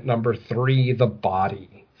segment number 3, The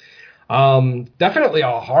Body. Definitely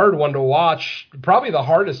a hard one to watch. Probably the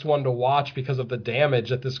hardest one to watch because of the damage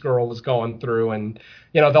that this girl was going through. And,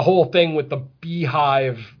 the whole thing with the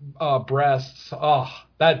beehive breasts. Oh,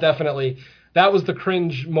 that was the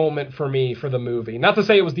cringe moment for me for the movie. Not to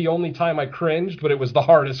say it was the only time I cringed, but it was the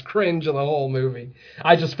hardest cringe of the whole movie.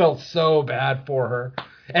 I just felt so bad for her.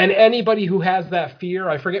 And anybody who has that fear,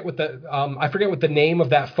 I forget what the name of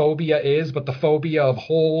that phobia is, but the phobia of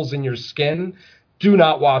holes in your skin, do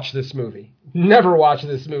not watch this movie. Never watch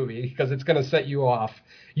this movie because it's going to set you off.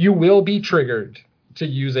 You will be triggered. to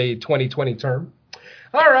use a 2020 term.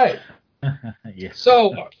 All right. Yes.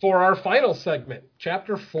 So for our final segment,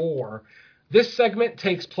 Chapter 4, this segment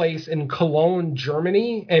takes place in Cologne,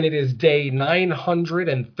 Germany, and it is day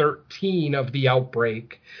 913 of the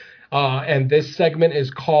outbreak. And this segment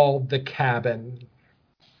is called The Cabin.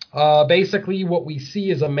 Basically, what we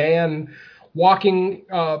see is a man walking.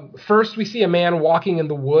 First, we see a man walking in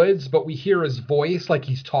the woods, but we hear his voice like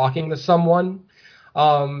he's talking to someone.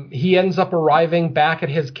 He ends up arriving back at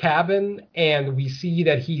his cabin, and we see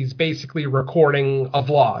that he's basically recording a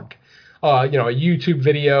vlog, a YouTube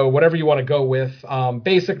video, whatever you want to go with.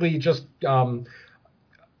 Basically, just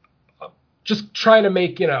trying to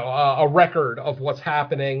make a record of what's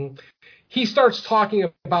happening. He starts talking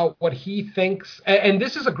about what he thinks, and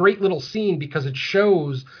this is a great little scene because it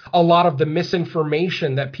shows a lot of the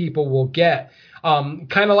misinformation that people will get.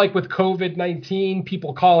 Kind of like with COVID-19,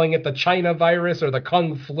 people calling it the China virus or the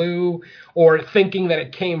Kung flu, or thinking that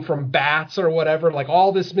it came from bats or whatever. Like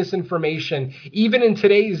all this misinformation, even in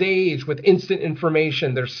today's age with instant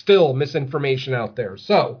information, there's still misinformation out there.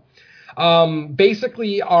 So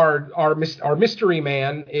basically our mystery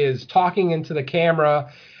man is talking into the camera,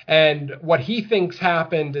 and what he thinks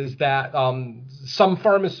happened is that some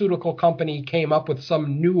pharmaceutical company came up with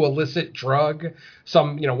some new illicit drug,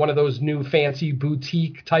 one of those new fancy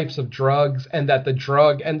boutique types of drugs, and that the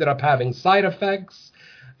drug ended up having side effects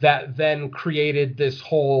that then created this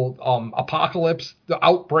whole apocalypse, the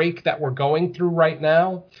outbreak that we're going through right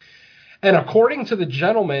now. And according to the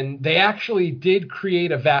gentleman, they actually did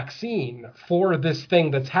create a vaccine for this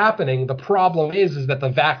thing that's happening. The problem is that the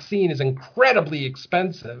vaccine is incredibly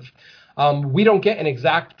expensive. We don't get an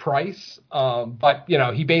exact price, but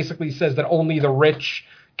he basically says that only the rich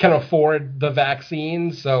can afford the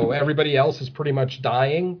vaccine, so everybody else is pretty much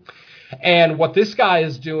dying. And what this guy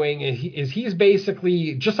is doing is he's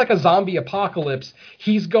basically, just like a zombie apocalypse,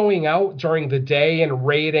 he's going out during the day and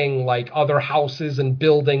raiding like other houses and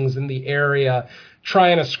buildings in the area,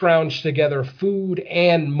 trying to scrounge together food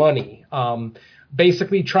and money,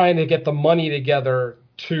 basically trying to get the money together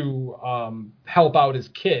to help out his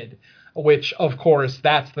kid, which, of course,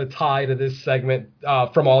 that's the tie to this segment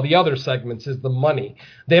from all the other segments, is the money.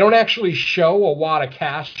 They don't actually show a wad of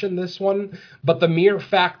cash in this one, but the mere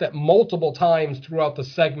fact that multiple times throughout the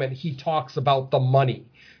segment he talks about the money.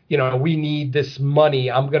 We need this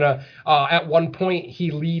money. I'm going to, at one point,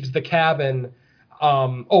 he leaves the cabin.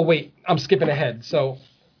 Oh, wait, I'm skipping ahead. So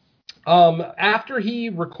after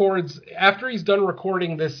he's done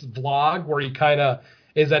recording this vlog where he kind of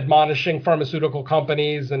is admonishing pharmaceutical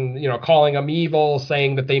companies and, calling them evil,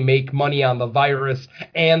 saying that they make money on the virus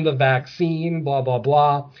and the vaccine, blah, blah,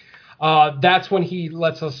 blah. That's when he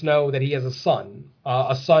lets us know that he has a son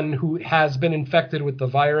who has been infected with the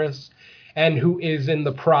virus and who is in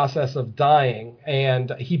the process of dying.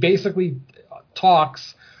 And he basically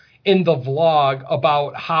talks in the vlog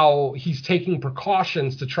about how he's taking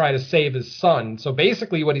precautions to try to save his son. So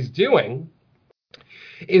basically what he's doing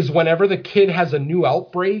is whenever the kid has a new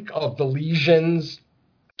outbreak of the lesions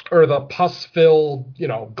or the pus-filled,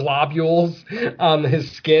 globules on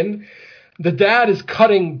his skin, the dad is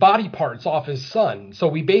cutting body parts off his son. So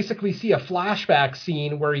we basically see a flashback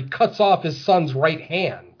scene where he cuts off his son's right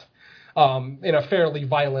hand in a fairly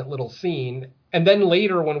violent little scene. And then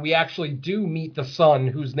later, when we actually do meet the son,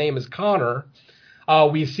 whose name is Connor,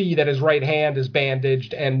 we see that his right hand is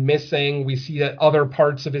bandaged and missing. We see that other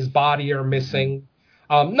parts of his body are missing.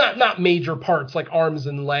 Not major parts like arms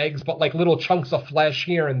and legs, but like little chunks of flesh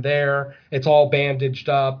here and there. It's all bandaged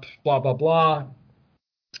up, blah, blah, blah.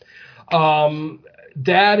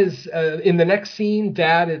 Dad is, in the next scene,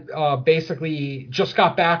 Dad basically just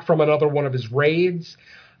got back from another one of his raids.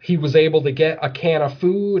 He was able to get a can of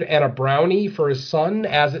food and a brownie for his son.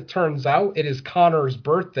 As it turns out, it is Connor's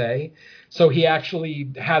birthday. So he actually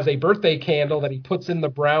has a birthday candle that he puts in the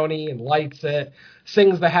brownie and lights it,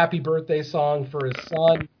 sings the happy birthday song for his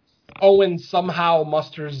son. Owen somehow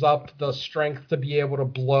musters up the strength to be able to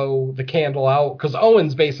blow the candle out, because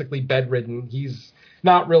Owen's basically bedridden. He's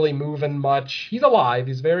not really moving much. He's alive.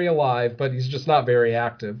 He's very alive, but he's just not very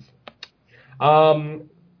active.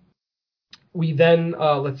 We then,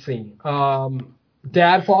 let's see.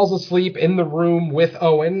 Dad falls asleep in the room with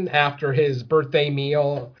Owen after his birthday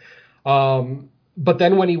meal. But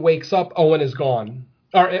then when he wakes up, Owen is gone.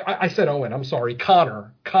 Or I said Owen, I'm sorry.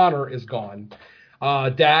 Connor. Connor is gone.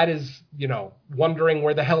 Dad is, wondering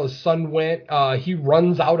where the hell his son went. He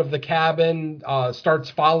runs out of the cabin, starts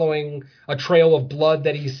following a trail of blood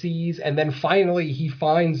that he sees, and then finally he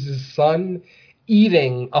finds his son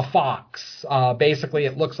eating a fox. Basically,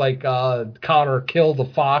 it looks like Connor killed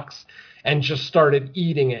a fox and just started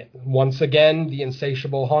eating it. Once again, the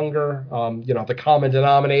insatiable hunger, the common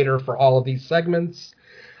denominator for all of these segments.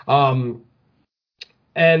 And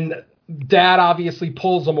Dad obviously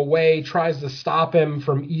pulls him away, tries to stop him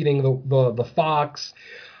from eating the fox.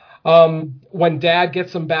 When Dad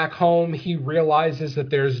gets him back home, he realizes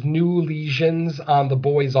that there's new lesions on the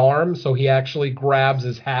boy's arm, so he actually grabs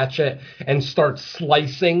his hatchet and starts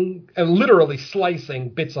slicing, literally slicing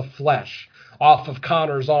bits of flesh off of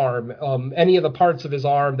Connor's arm. Any of the parts of his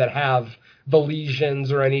arm that have the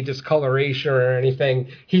lesions or any discoloration or anything,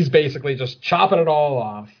 he's basically just chopping it all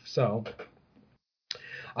off. So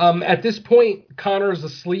at this point, Connor's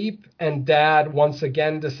asleep, and Dad once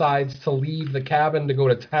again decides to leave the cabin to go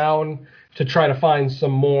to town to try to find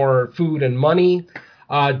some more food and money.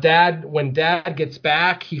 When Dad gets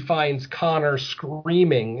back, he finds Connor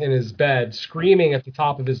screaming in his bed, screaming at the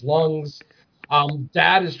top of his lungs.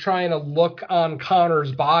 Dad is trying to look on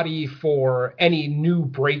Connor's body for any new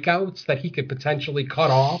breakouts that he could potentially cut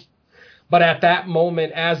off. But at that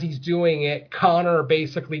moment, as he's doing it, Connor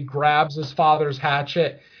basically grabs his father's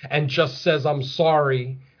hatchet and just says, "I'm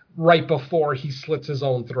sorry," right before he slits his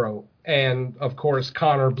own throat. And, of course,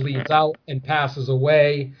 Connor bleeds out and passes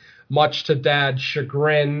away, much to Dad's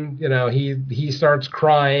chagrin. He starts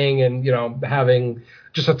crying and, having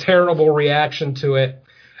just a terrible reaction to it.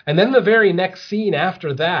 And then the very next scene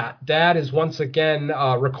after that, Dad is once again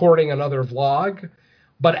recording another vlog.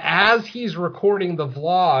 But as he's recording the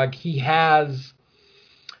vlog, he has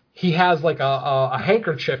like a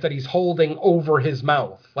handkerchief that he's holding over his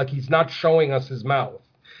mouth. Like he's not showing us his mouth.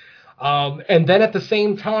 And then at the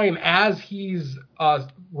same time, as he's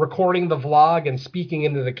recording the vlog and speaking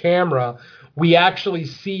into the camera, we actually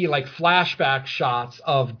see like flashback shots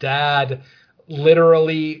of Dad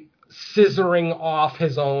literally scissoring off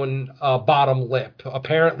his own bottom lip.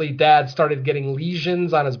 Apparently, Dad started getting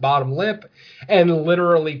lesions on his bottom lip and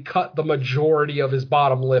literally cut the majority of his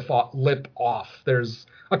bottom lip off. There's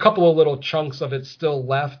a couple of little chunks of it still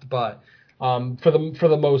left, but for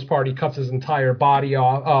the most part, he cuts his entire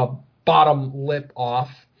bottom lip off.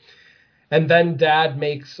 And then Dad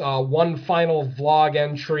makes one final vlog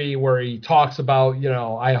entry where he talks about,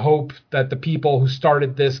 I hope that the people who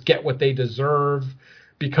started this get what they deserve,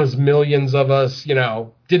 because millions of us,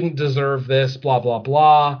 didn't deserve this, blah, blah,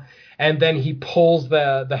 blah. And then he pulls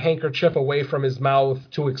the handkerchief away from his mouth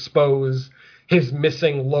to expose his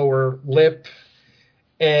missing lower lip.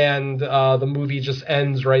 And the movie just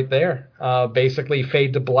ends right there. Basically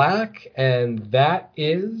fade to black. And that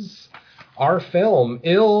is our film,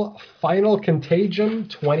 Il Final Contagion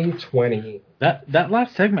 2020. That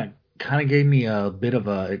last segment kind of gave me a bit of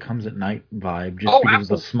a It Comes at Night vibe, just because absolutely. of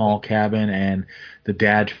the small cabin and the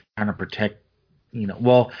dad trying to protect,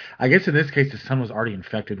 well, I guess in this case the son was already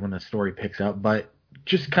infected when the story picks up, but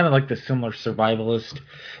just kind of like the similar survivalist.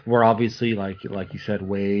 We're obviously, like you said,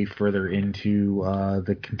 way further into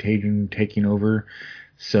the contagion taking over,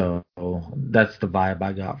 so that's the vibe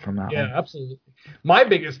I got from that one. Yeah, absolutely. My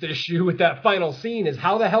biggest issue with that final scene is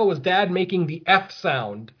how the hell was Dad making the F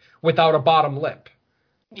sound without a bottom lip?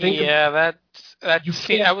 That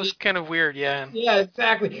was kind of weird, yeah. Yeah,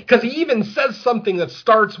 exactly. Because he even says something that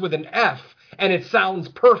starts with an F, and it sounds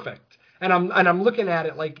perfect. And I'm looking at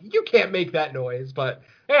it like, you can't make that noise, but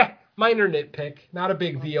minor nitpick, not a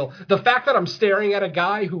big deal. The fact that I'm staring at a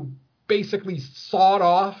guy who basically sawed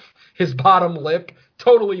off his bottom lip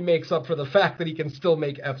totally makes up for the fact that he can still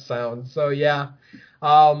make F sounds. So yeah.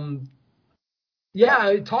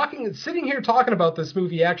 Sitting here talking about this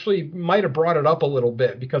movie actually might have brought it up a little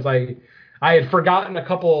bit, because I had forgotten a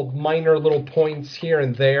couple of minor little points here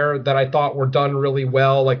and there that I thought were done really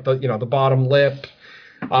well, like the bottom lip,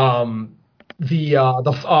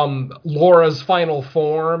 Laura's final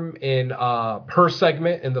form in her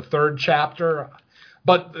segment in the third chapter.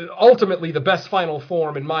 But ultimately, the best final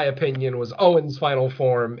form, in my opinion, was Owen's final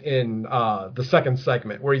form in the second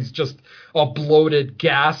segment, where he's just a bloated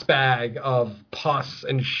gas bag of pus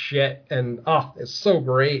and shit, and it's so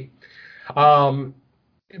great.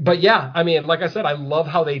 But yeah, I mean, like I said, I love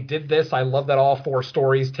how they did this. I love that all four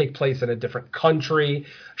stories take place in a different country,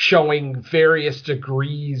 showing various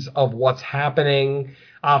degrees of what's happening.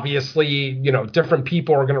 Obviously, different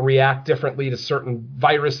people are going to react differently to certain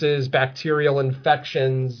viruses, bacterial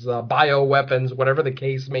infections, bioweapons, whatever the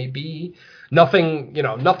case may be. Nothing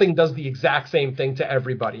does the exact same thing to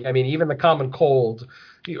everybody. I mean, even the common cold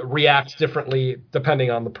reacts differently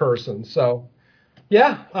depending on the person. So,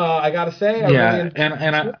 yeah, I gotta say,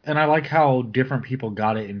 I like how different people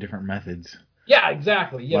got it in different methods. Yeah,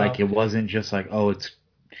 exactly. It wasn't just like, it's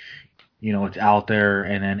out there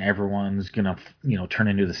and then everyone's gonna turn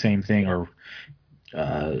into the same thing, or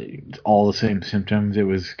uh, all the same symptoms. It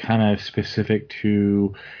was kind of specific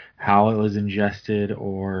to how it was ingested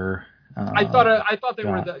or. I thought they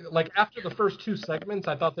were got. like after the first two segments,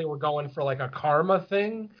 I thought they were going for like a karma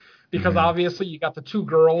thing because Mhm. obviously you got the two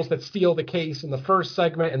girls that steal the case in the first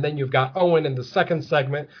segment, and then you've got Owen in the second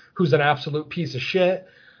segment, who's an absolute piece of shit.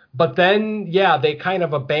 But then, yeah, they kind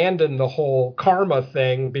of abandoned the whole karma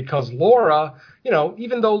thing because Laura,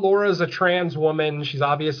 even though Laura is a trans woman, she's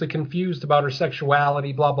obviously confused about her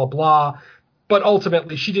sexuality, blah blah blah, but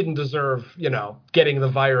ultimately she didn't deserve, getting the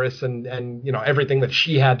virus and everything that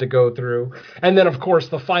she had to go through. And then of course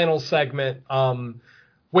the final segment,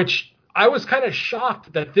 which I was kind of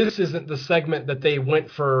shocked that this isn't the segment that they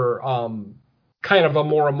went for kind of a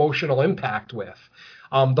more emotional impact with.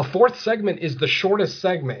 The fourth segment is the shortest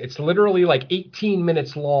segment. It's literally like 18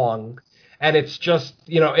 minutes long. And it's just,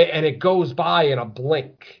 and it goes by in a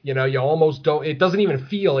blink. You almost don't, it doesn't even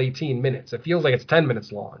feel 18 minutes. It feels like it's 10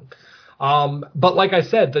 minutes long. But like I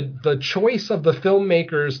said, the choice of the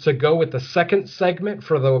filmmakers to go with the second segment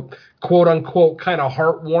for the quote unquote kind of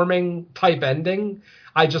heartwarming type ending,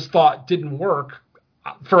 I just thought didn't work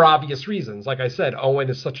for obvious reasons. Like I said, Owen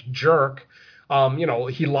is such a jerk.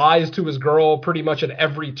 He lies to his girl pretty much at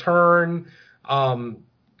every turn.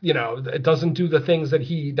 It doesn't do the things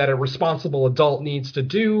that a responsible adult needs to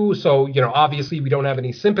do. So, obviously we don't have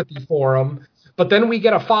any sympathy for him. But then we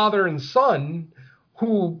get a father and son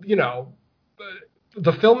who,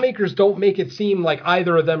 the filmmakers don't make it seem like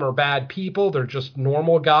either of them are bad people. They're just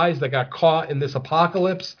normal guys that got caught in this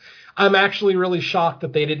apocalypse. I'm actually really shocked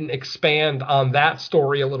that they didn't expand on that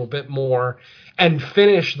story a little bit more and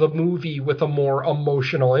finish the movie with a more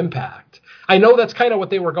emotional impact. I know that's kind of what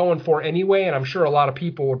they were going for anyway, and I'm sure a lot of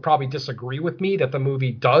people would probably disagree with me that the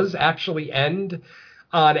movie does actually end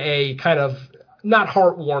on a kind of not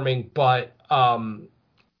heartwarming, but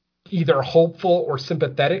either hopeful or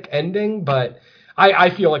sympathetic ending, but I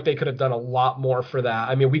feel like they could have done a lot more for that.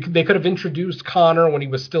 I mean, they could have introduced Connor when he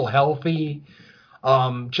was still healthy,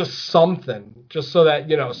 just something, just so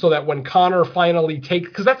that when Connor finally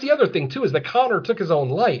because that's the other thing too, is that Connor took his own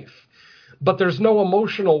life, but there's no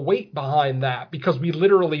emotional weight behind that because we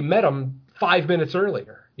literally met him 5 minutes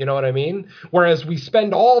earlier. You know what I mean? Whereas we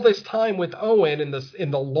spend all this time with Owen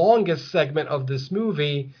in the longest segment of this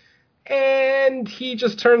movie, and he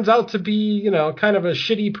just turns out to be, kind of a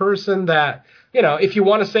shitty person that, if you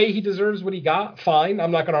want to say he deserves what he got, fine.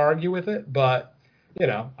 I'm not going to argue with it, but,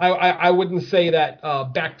 I wouldn't say that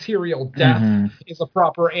bacterial death is a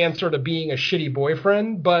proper answer to being a shitty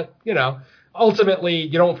boyfriend, but, ultimately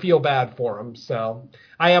you don't feel bad for him. So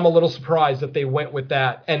I am a little surprised that they went with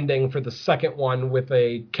that ending for the second one with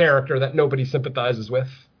a character that nobody sympathizes with.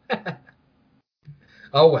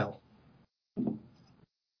 Oh, well.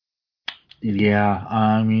 Yeah,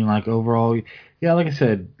 I mean, like overall, yeah, like I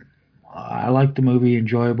said, I like the movie,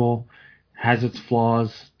 enjoyable, has its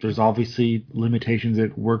flaws. There's obviously limitations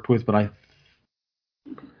it worked with, but I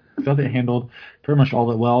felt it handled pretty much all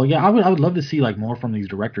that well. Yeah, I would love to see like more from these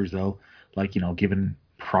directors though, like given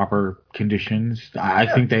proper conditions.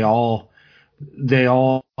 I think they all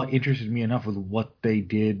interested me enough with what they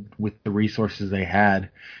did with the resources they had.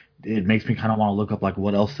 It makes me kind of want to look up like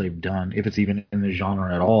what else they've done, if it's even in the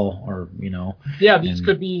genre at all, or Yeah, these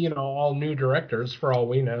could be all new directors for all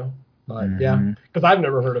we know. But yeah, because I've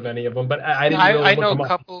never heard of any of them. But I didn't really look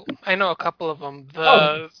them up. I know a couple of them.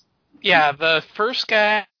 The first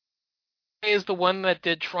guy is the one that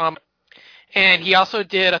did Trauma, and he also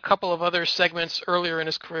did a couple of other segments earlier in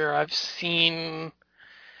his career. I've seen.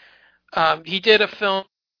 He did a film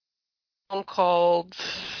called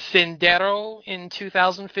Sendero in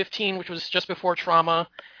 2015, which was just before Trauma,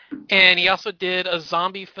 and he also did a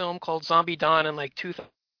zombie film called Zombie Dawn in like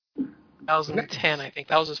 2010, I think.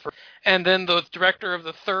 That was his first. And then the director of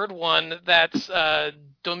the third one, that's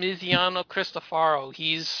Domiziano Cristofaro.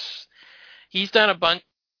 He's done a bunch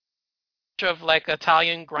of like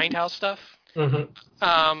Italian grindhouse stuff. Mm-hmm.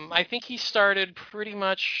 I think he started pretty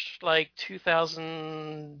much like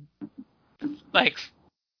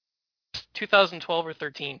 2012 or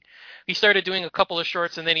 13. He started doing a couple of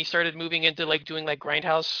shorts, and then he started moving into like doing like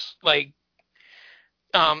grindhouse. I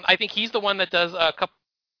think he's the one that does a couple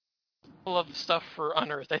of stuff for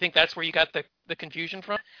Unearthed. I think that's where you got the confusion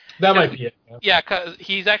from. That might be it. Yeah, cause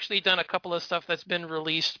he's actually done a couple of stuff that's been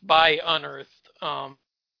released by Unearthed.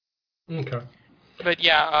 Okay. But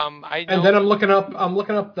yeah, I know. And then I'm looking up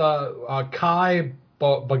the Kai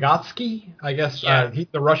Bogotsky, I guess,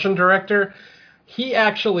 the Russian director. He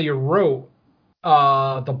actually wrote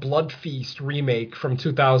the Blood Feast remake from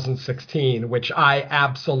 2016, which I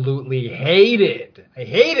absolutely hated. I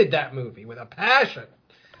hated that movie with a passion.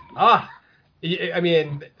 I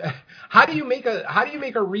mean, how do you make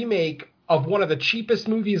a remake of one of the cheapest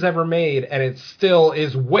movies ever made, and it still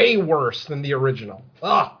is way worse than the original?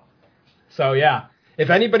 Ugh. So yeah, if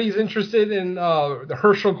anybody's interested in the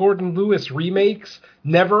Herschel Gordon Lewis remakes,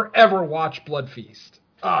 never ever watch Blood Feast.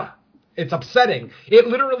 Ugh. It's upsetting. It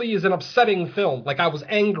literally is an upsetting film. Like, I was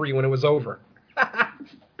angry when it was over.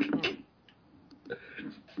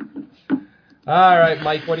 All right,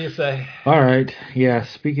 Mike, what do you say? All right. Yeah,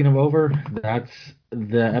 speaking of over, that's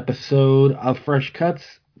the episode of Fresh Cuts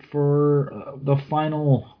for the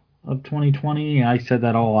final of 2020. I said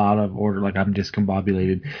that all out of order, like I'm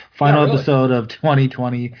discombobulated. Final episode of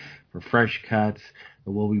 2020 for Fresh Cuts.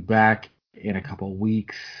 We'll be back in a couple of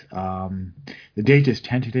weeks. The date is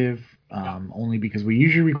tentative, only because we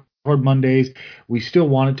usually record Mondays. We still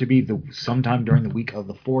want it to be sometime during the week of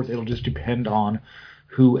the 4th. It'll just depend on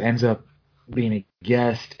who ends up being a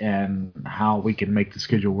guest and how we can make the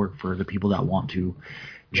schedule work for the people that want to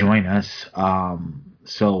join us.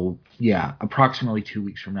 So yeah, approximately 2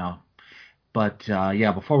 weeks from now. But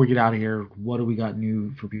yeah, before we get out of here, what do we got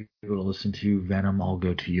new for people to listen to? Venom, I'll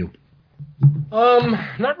go to you.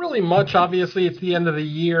 Not really much. Obviously, it's the end of the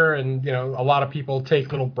year, and a lot of people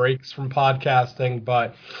take little breaks from podcasting.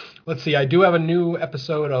 But let's see, I do have a new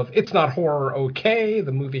episode of It's Not Horror Okay,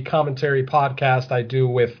 the movie commentary podcast I do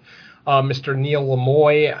with Mr. Neil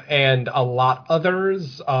Lemoy and a lot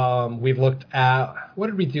others. We looked at, what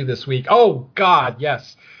did we do this week? Oh God,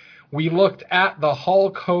 yes. We looked at the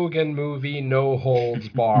Hulk Hogan movie No Holds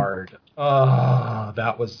Barred.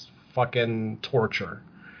 That was fucking torture.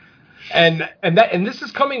 And this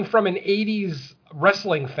is coming from an 80s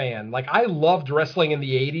wrestling fan. Like, I loved wrestling in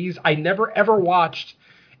the 80s. I never ever watched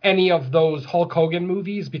any of those Hulk Hogan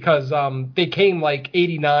movies because they came like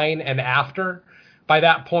 89 and after. By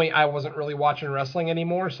that point, I wasn't really watching wrestling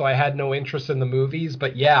anymore, so I had no interest in the movies.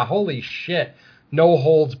 But yeah, holy shit. No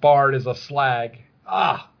Holds Barred is a slag.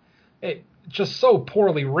 It just so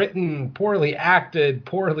poorly written, poorly acted,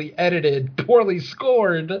 poorly edited, poorly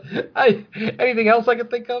scored. Anything else I could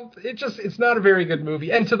think of? It's not a very good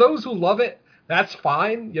movie. And to those who love it, that's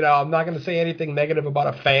fine. I'm not going to say anything negative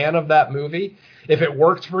about a fan of that movie. If it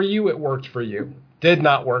worked for you, it worked for you. Did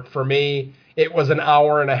not work for me. It was an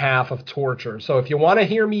hour and a half of torture. So if you want to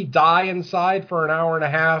hear me die inside for an hour and a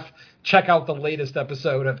half, check out the latest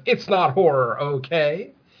episode of It's Not Horror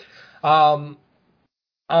Okay. On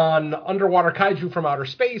Underwater Kaiju from Outer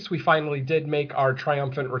Space, we finally did make our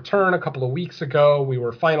triumphant return a couple of weeks ago. We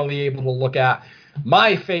were finally able to look at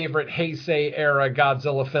my favorite Heisei era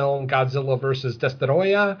Godzilla film, Godzilla vs.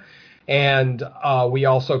 Destoroyah. And we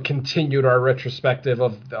also continued our retrospective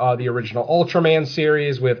of the original Ultraman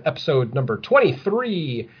series with episode number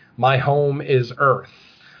 23, My Home is Earth.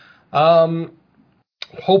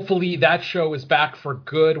 Hopefully that show is back for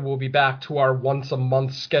good. We'll be back to our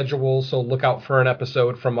once-a-month schedule, so look out for an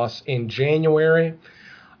episode from us in January.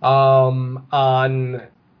 In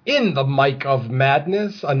the Mic of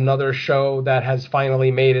Madness, another show that has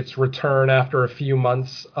finally made its return after a few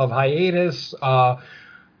months of hiatus.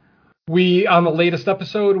 On the latest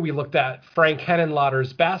episode, we looked at Frank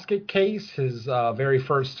Henenlotter's Basket Case, his very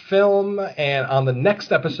first film, and on the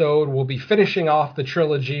next episode, we'll be finishing off the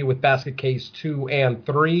trilogy with Basket Case 2 and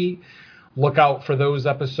 3. Look out for those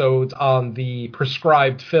episodes on the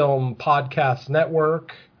Prescribed Film Podcast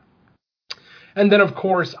Network. And then, of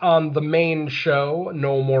course, on the main show,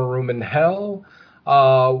 No More Room in Hell,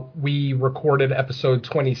 we recorded episode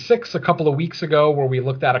 26 a couple of weeks ago where we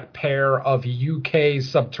looked at a pair of UK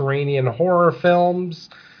subterranean horror films,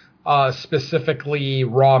 specifically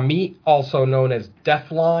Raw Meat, also known as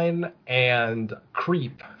Deathline, and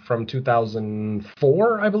Creep from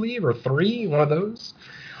 2004, I believe, or 3, one of those.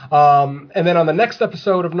 And then on the next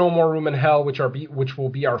episode of No More Room in Hell, which will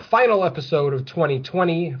be our final episode of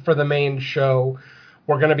 2020 for the main show,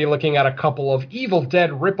 we're going to be looking at a couple of Evil Dead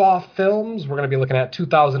ripoff films. We're going to be looking at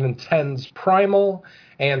 2010's Primal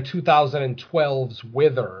and 2012's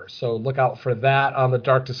Wither. So look out for that on the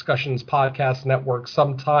Dark Discussions Podcast Network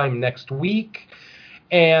sometime next week.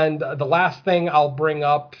 And the last thing I'll bring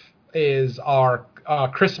up is our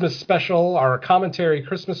Christmas special, our commentary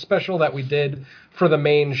Christmas special that we did for the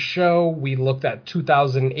main show. We looked at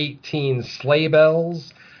 2018 Sleigh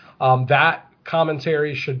Bells. That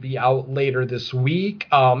commentary should be out later this week.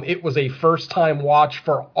 It was a first-time watch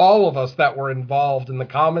for all of us that were involved in the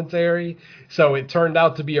commentary, so it turned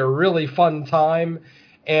out to be a really fun time,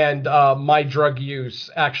 and my drug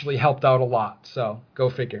use actually helped out a lot, so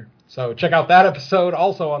go figure. So check out that episode,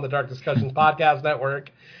 also on the Dark Discussions Podcast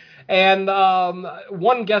Network. And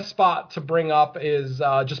one guest spot to bring up is,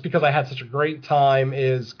 just because I had such a great time,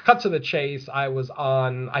 is Cut to the Chase. I was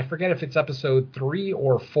on, I forget if it's episode 3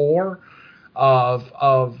 or 4 of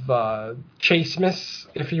Chasemas,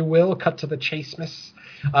 if you will, Cut to the Chasemas.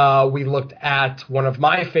 We looked at one of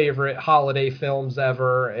my favorite holiday films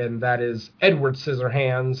ever, and that is Edward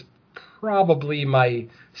Scissorhands, probably my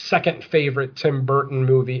second favorite Tim Burton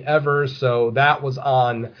movie ever. So that was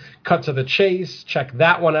on Cut to the Chase. Check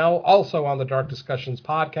that one out. Also on the Dark Discussions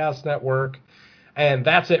Podcast Network. And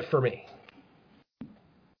that's it for me.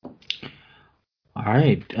 All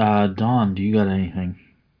right. Dawn, do you got anything?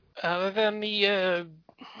 Other than the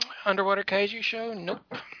Underwater Kaiju show, nope.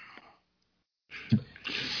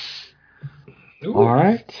 Ooh. All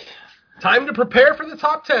right. Time to prepare for the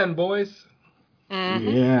top 10, boys. Mm-hmm.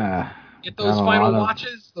 Yeah. Get those final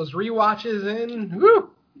watches, those rewatches in.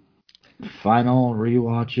 Woo! Final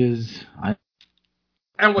rewatches.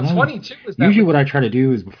 And what's funny too is that usually what I try to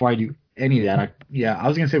do is before I do any of that, I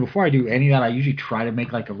was gonna say before I do any of that, I usually try to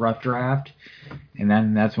make like a rough draft, and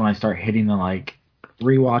then that's when I start hitting the like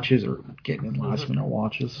rewatches or getting in last minute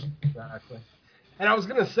watches. Exactly. And I was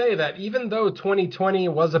gonna say that even though 2020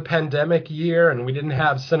 was a pandemic year and we didn't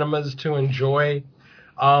have cinemas to enjoy,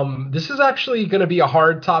 this is actually going to be a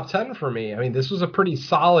hard top 10 for me. I mean, this was a pretty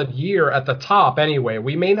solid year at the top anyway.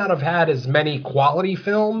 We may not have had as many quality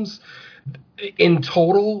films in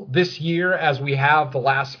total this year as we have the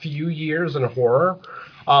last few years in horror.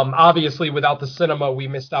 Obviously, without the cinema, we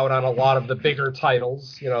missed out on a lot of the bigger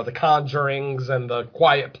titles, you know, the Conjurings and the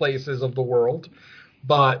Quiet Places of the world.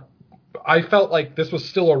 But I felt like this was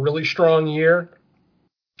still a really strong year,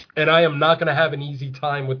 and I am not going to have an easy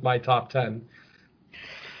time with my top 10.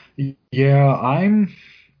 Yeah, I'm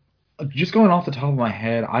just going off the top of my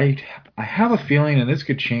head. I have a feeling, and this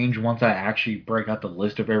could change once I actually break out the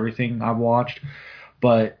list of everything I've watched,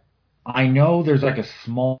 but I know there's like a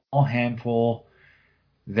small handful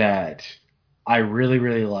that I really,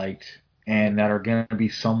 really liked and that are going to be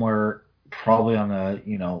somewhere probably on the,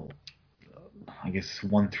 you know, I guess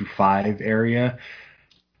 1 through 5 area.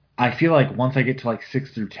 I feel like once I get to like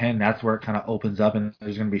 6 through 10, that's where it kind of opens up, and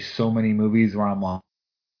there's going to be so many movies where I'm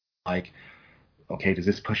like, okay, does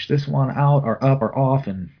this push this one out or up or off?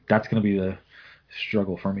 And that's going to be the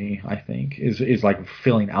struggle for me, I think, is like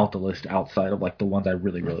filling out the list outside of like the ones I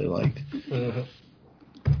really, really liked. Mm-hmm.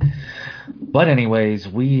 But anyways,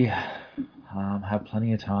 we have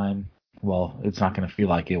plenty of time. Well, it's not going to feel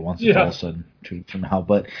like it once it's all said from now.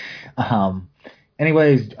 But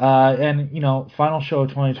anyways, and, you know, final show of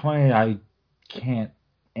 2020, I can't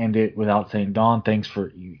end it without saying, Dawn, thanks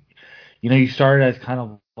for, you know, you started as kind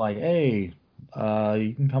of like, hey,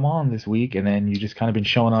 you can come on this week, and then you just kind of been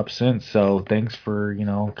showing up since. So thanks for, you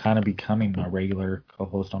know, kind of becoming a regular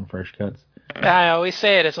co-host on Fresh Cuts. I always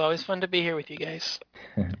say it. It's always fun to be here with you guys.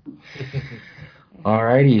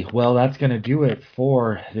 Alrighty, well, that's gonna do it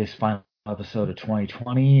for this final episode of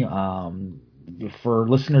 2020. For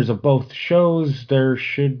listeners of both shows, there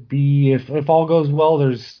should be, if all goes well,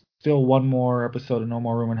 there's still one more episode of No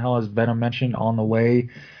More Room in Hell, as Venom mentioned, on the way.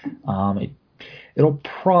 It'll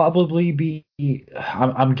probably be,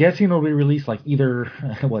 I'm guessing it'll be released like either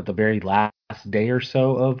the very last day or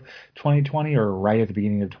so of 2020 or right at the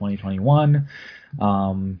beginning of 2021,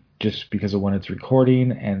 just because of when it's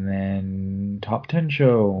recording, and then top 10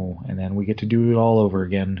 show, and then we get to do it all over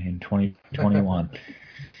again in 2021.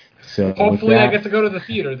 So hopefully I get to go to the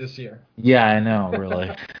theater this year. Yeah, I know,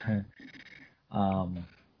 really.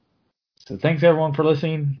 So thanks everyone for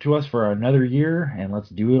listening to us for another year, and let's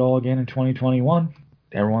do it all again in 2021.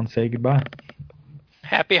 Everyone say goodbye.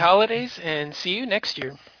 Happy holidays, and see you next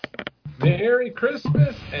year. Merry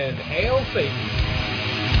Christmas and Hail Satan.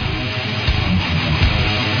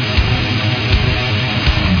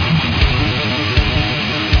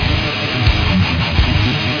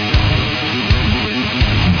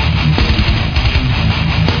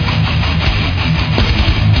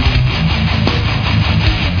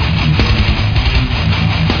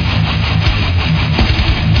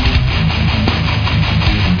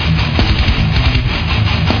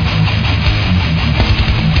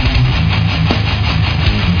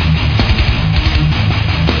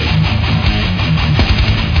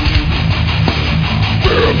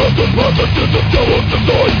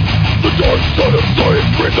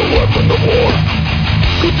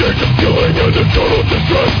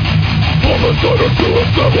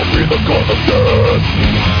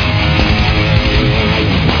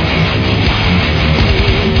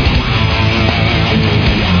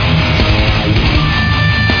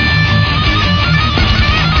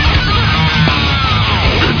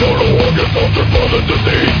 Eternal organs altered by the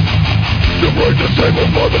disease. Your brain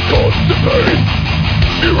disabled by the constant pain.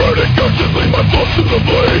 Erratic actions lead my thoughts to the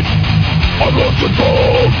blade. I've lost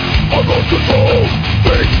control, I've lost control.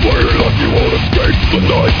 Things where you're lucky won't escape the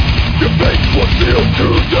night. Your fate was sealed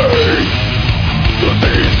today.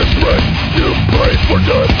 Disease is spread, you pray for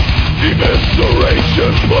death.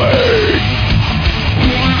 Evisceration plague.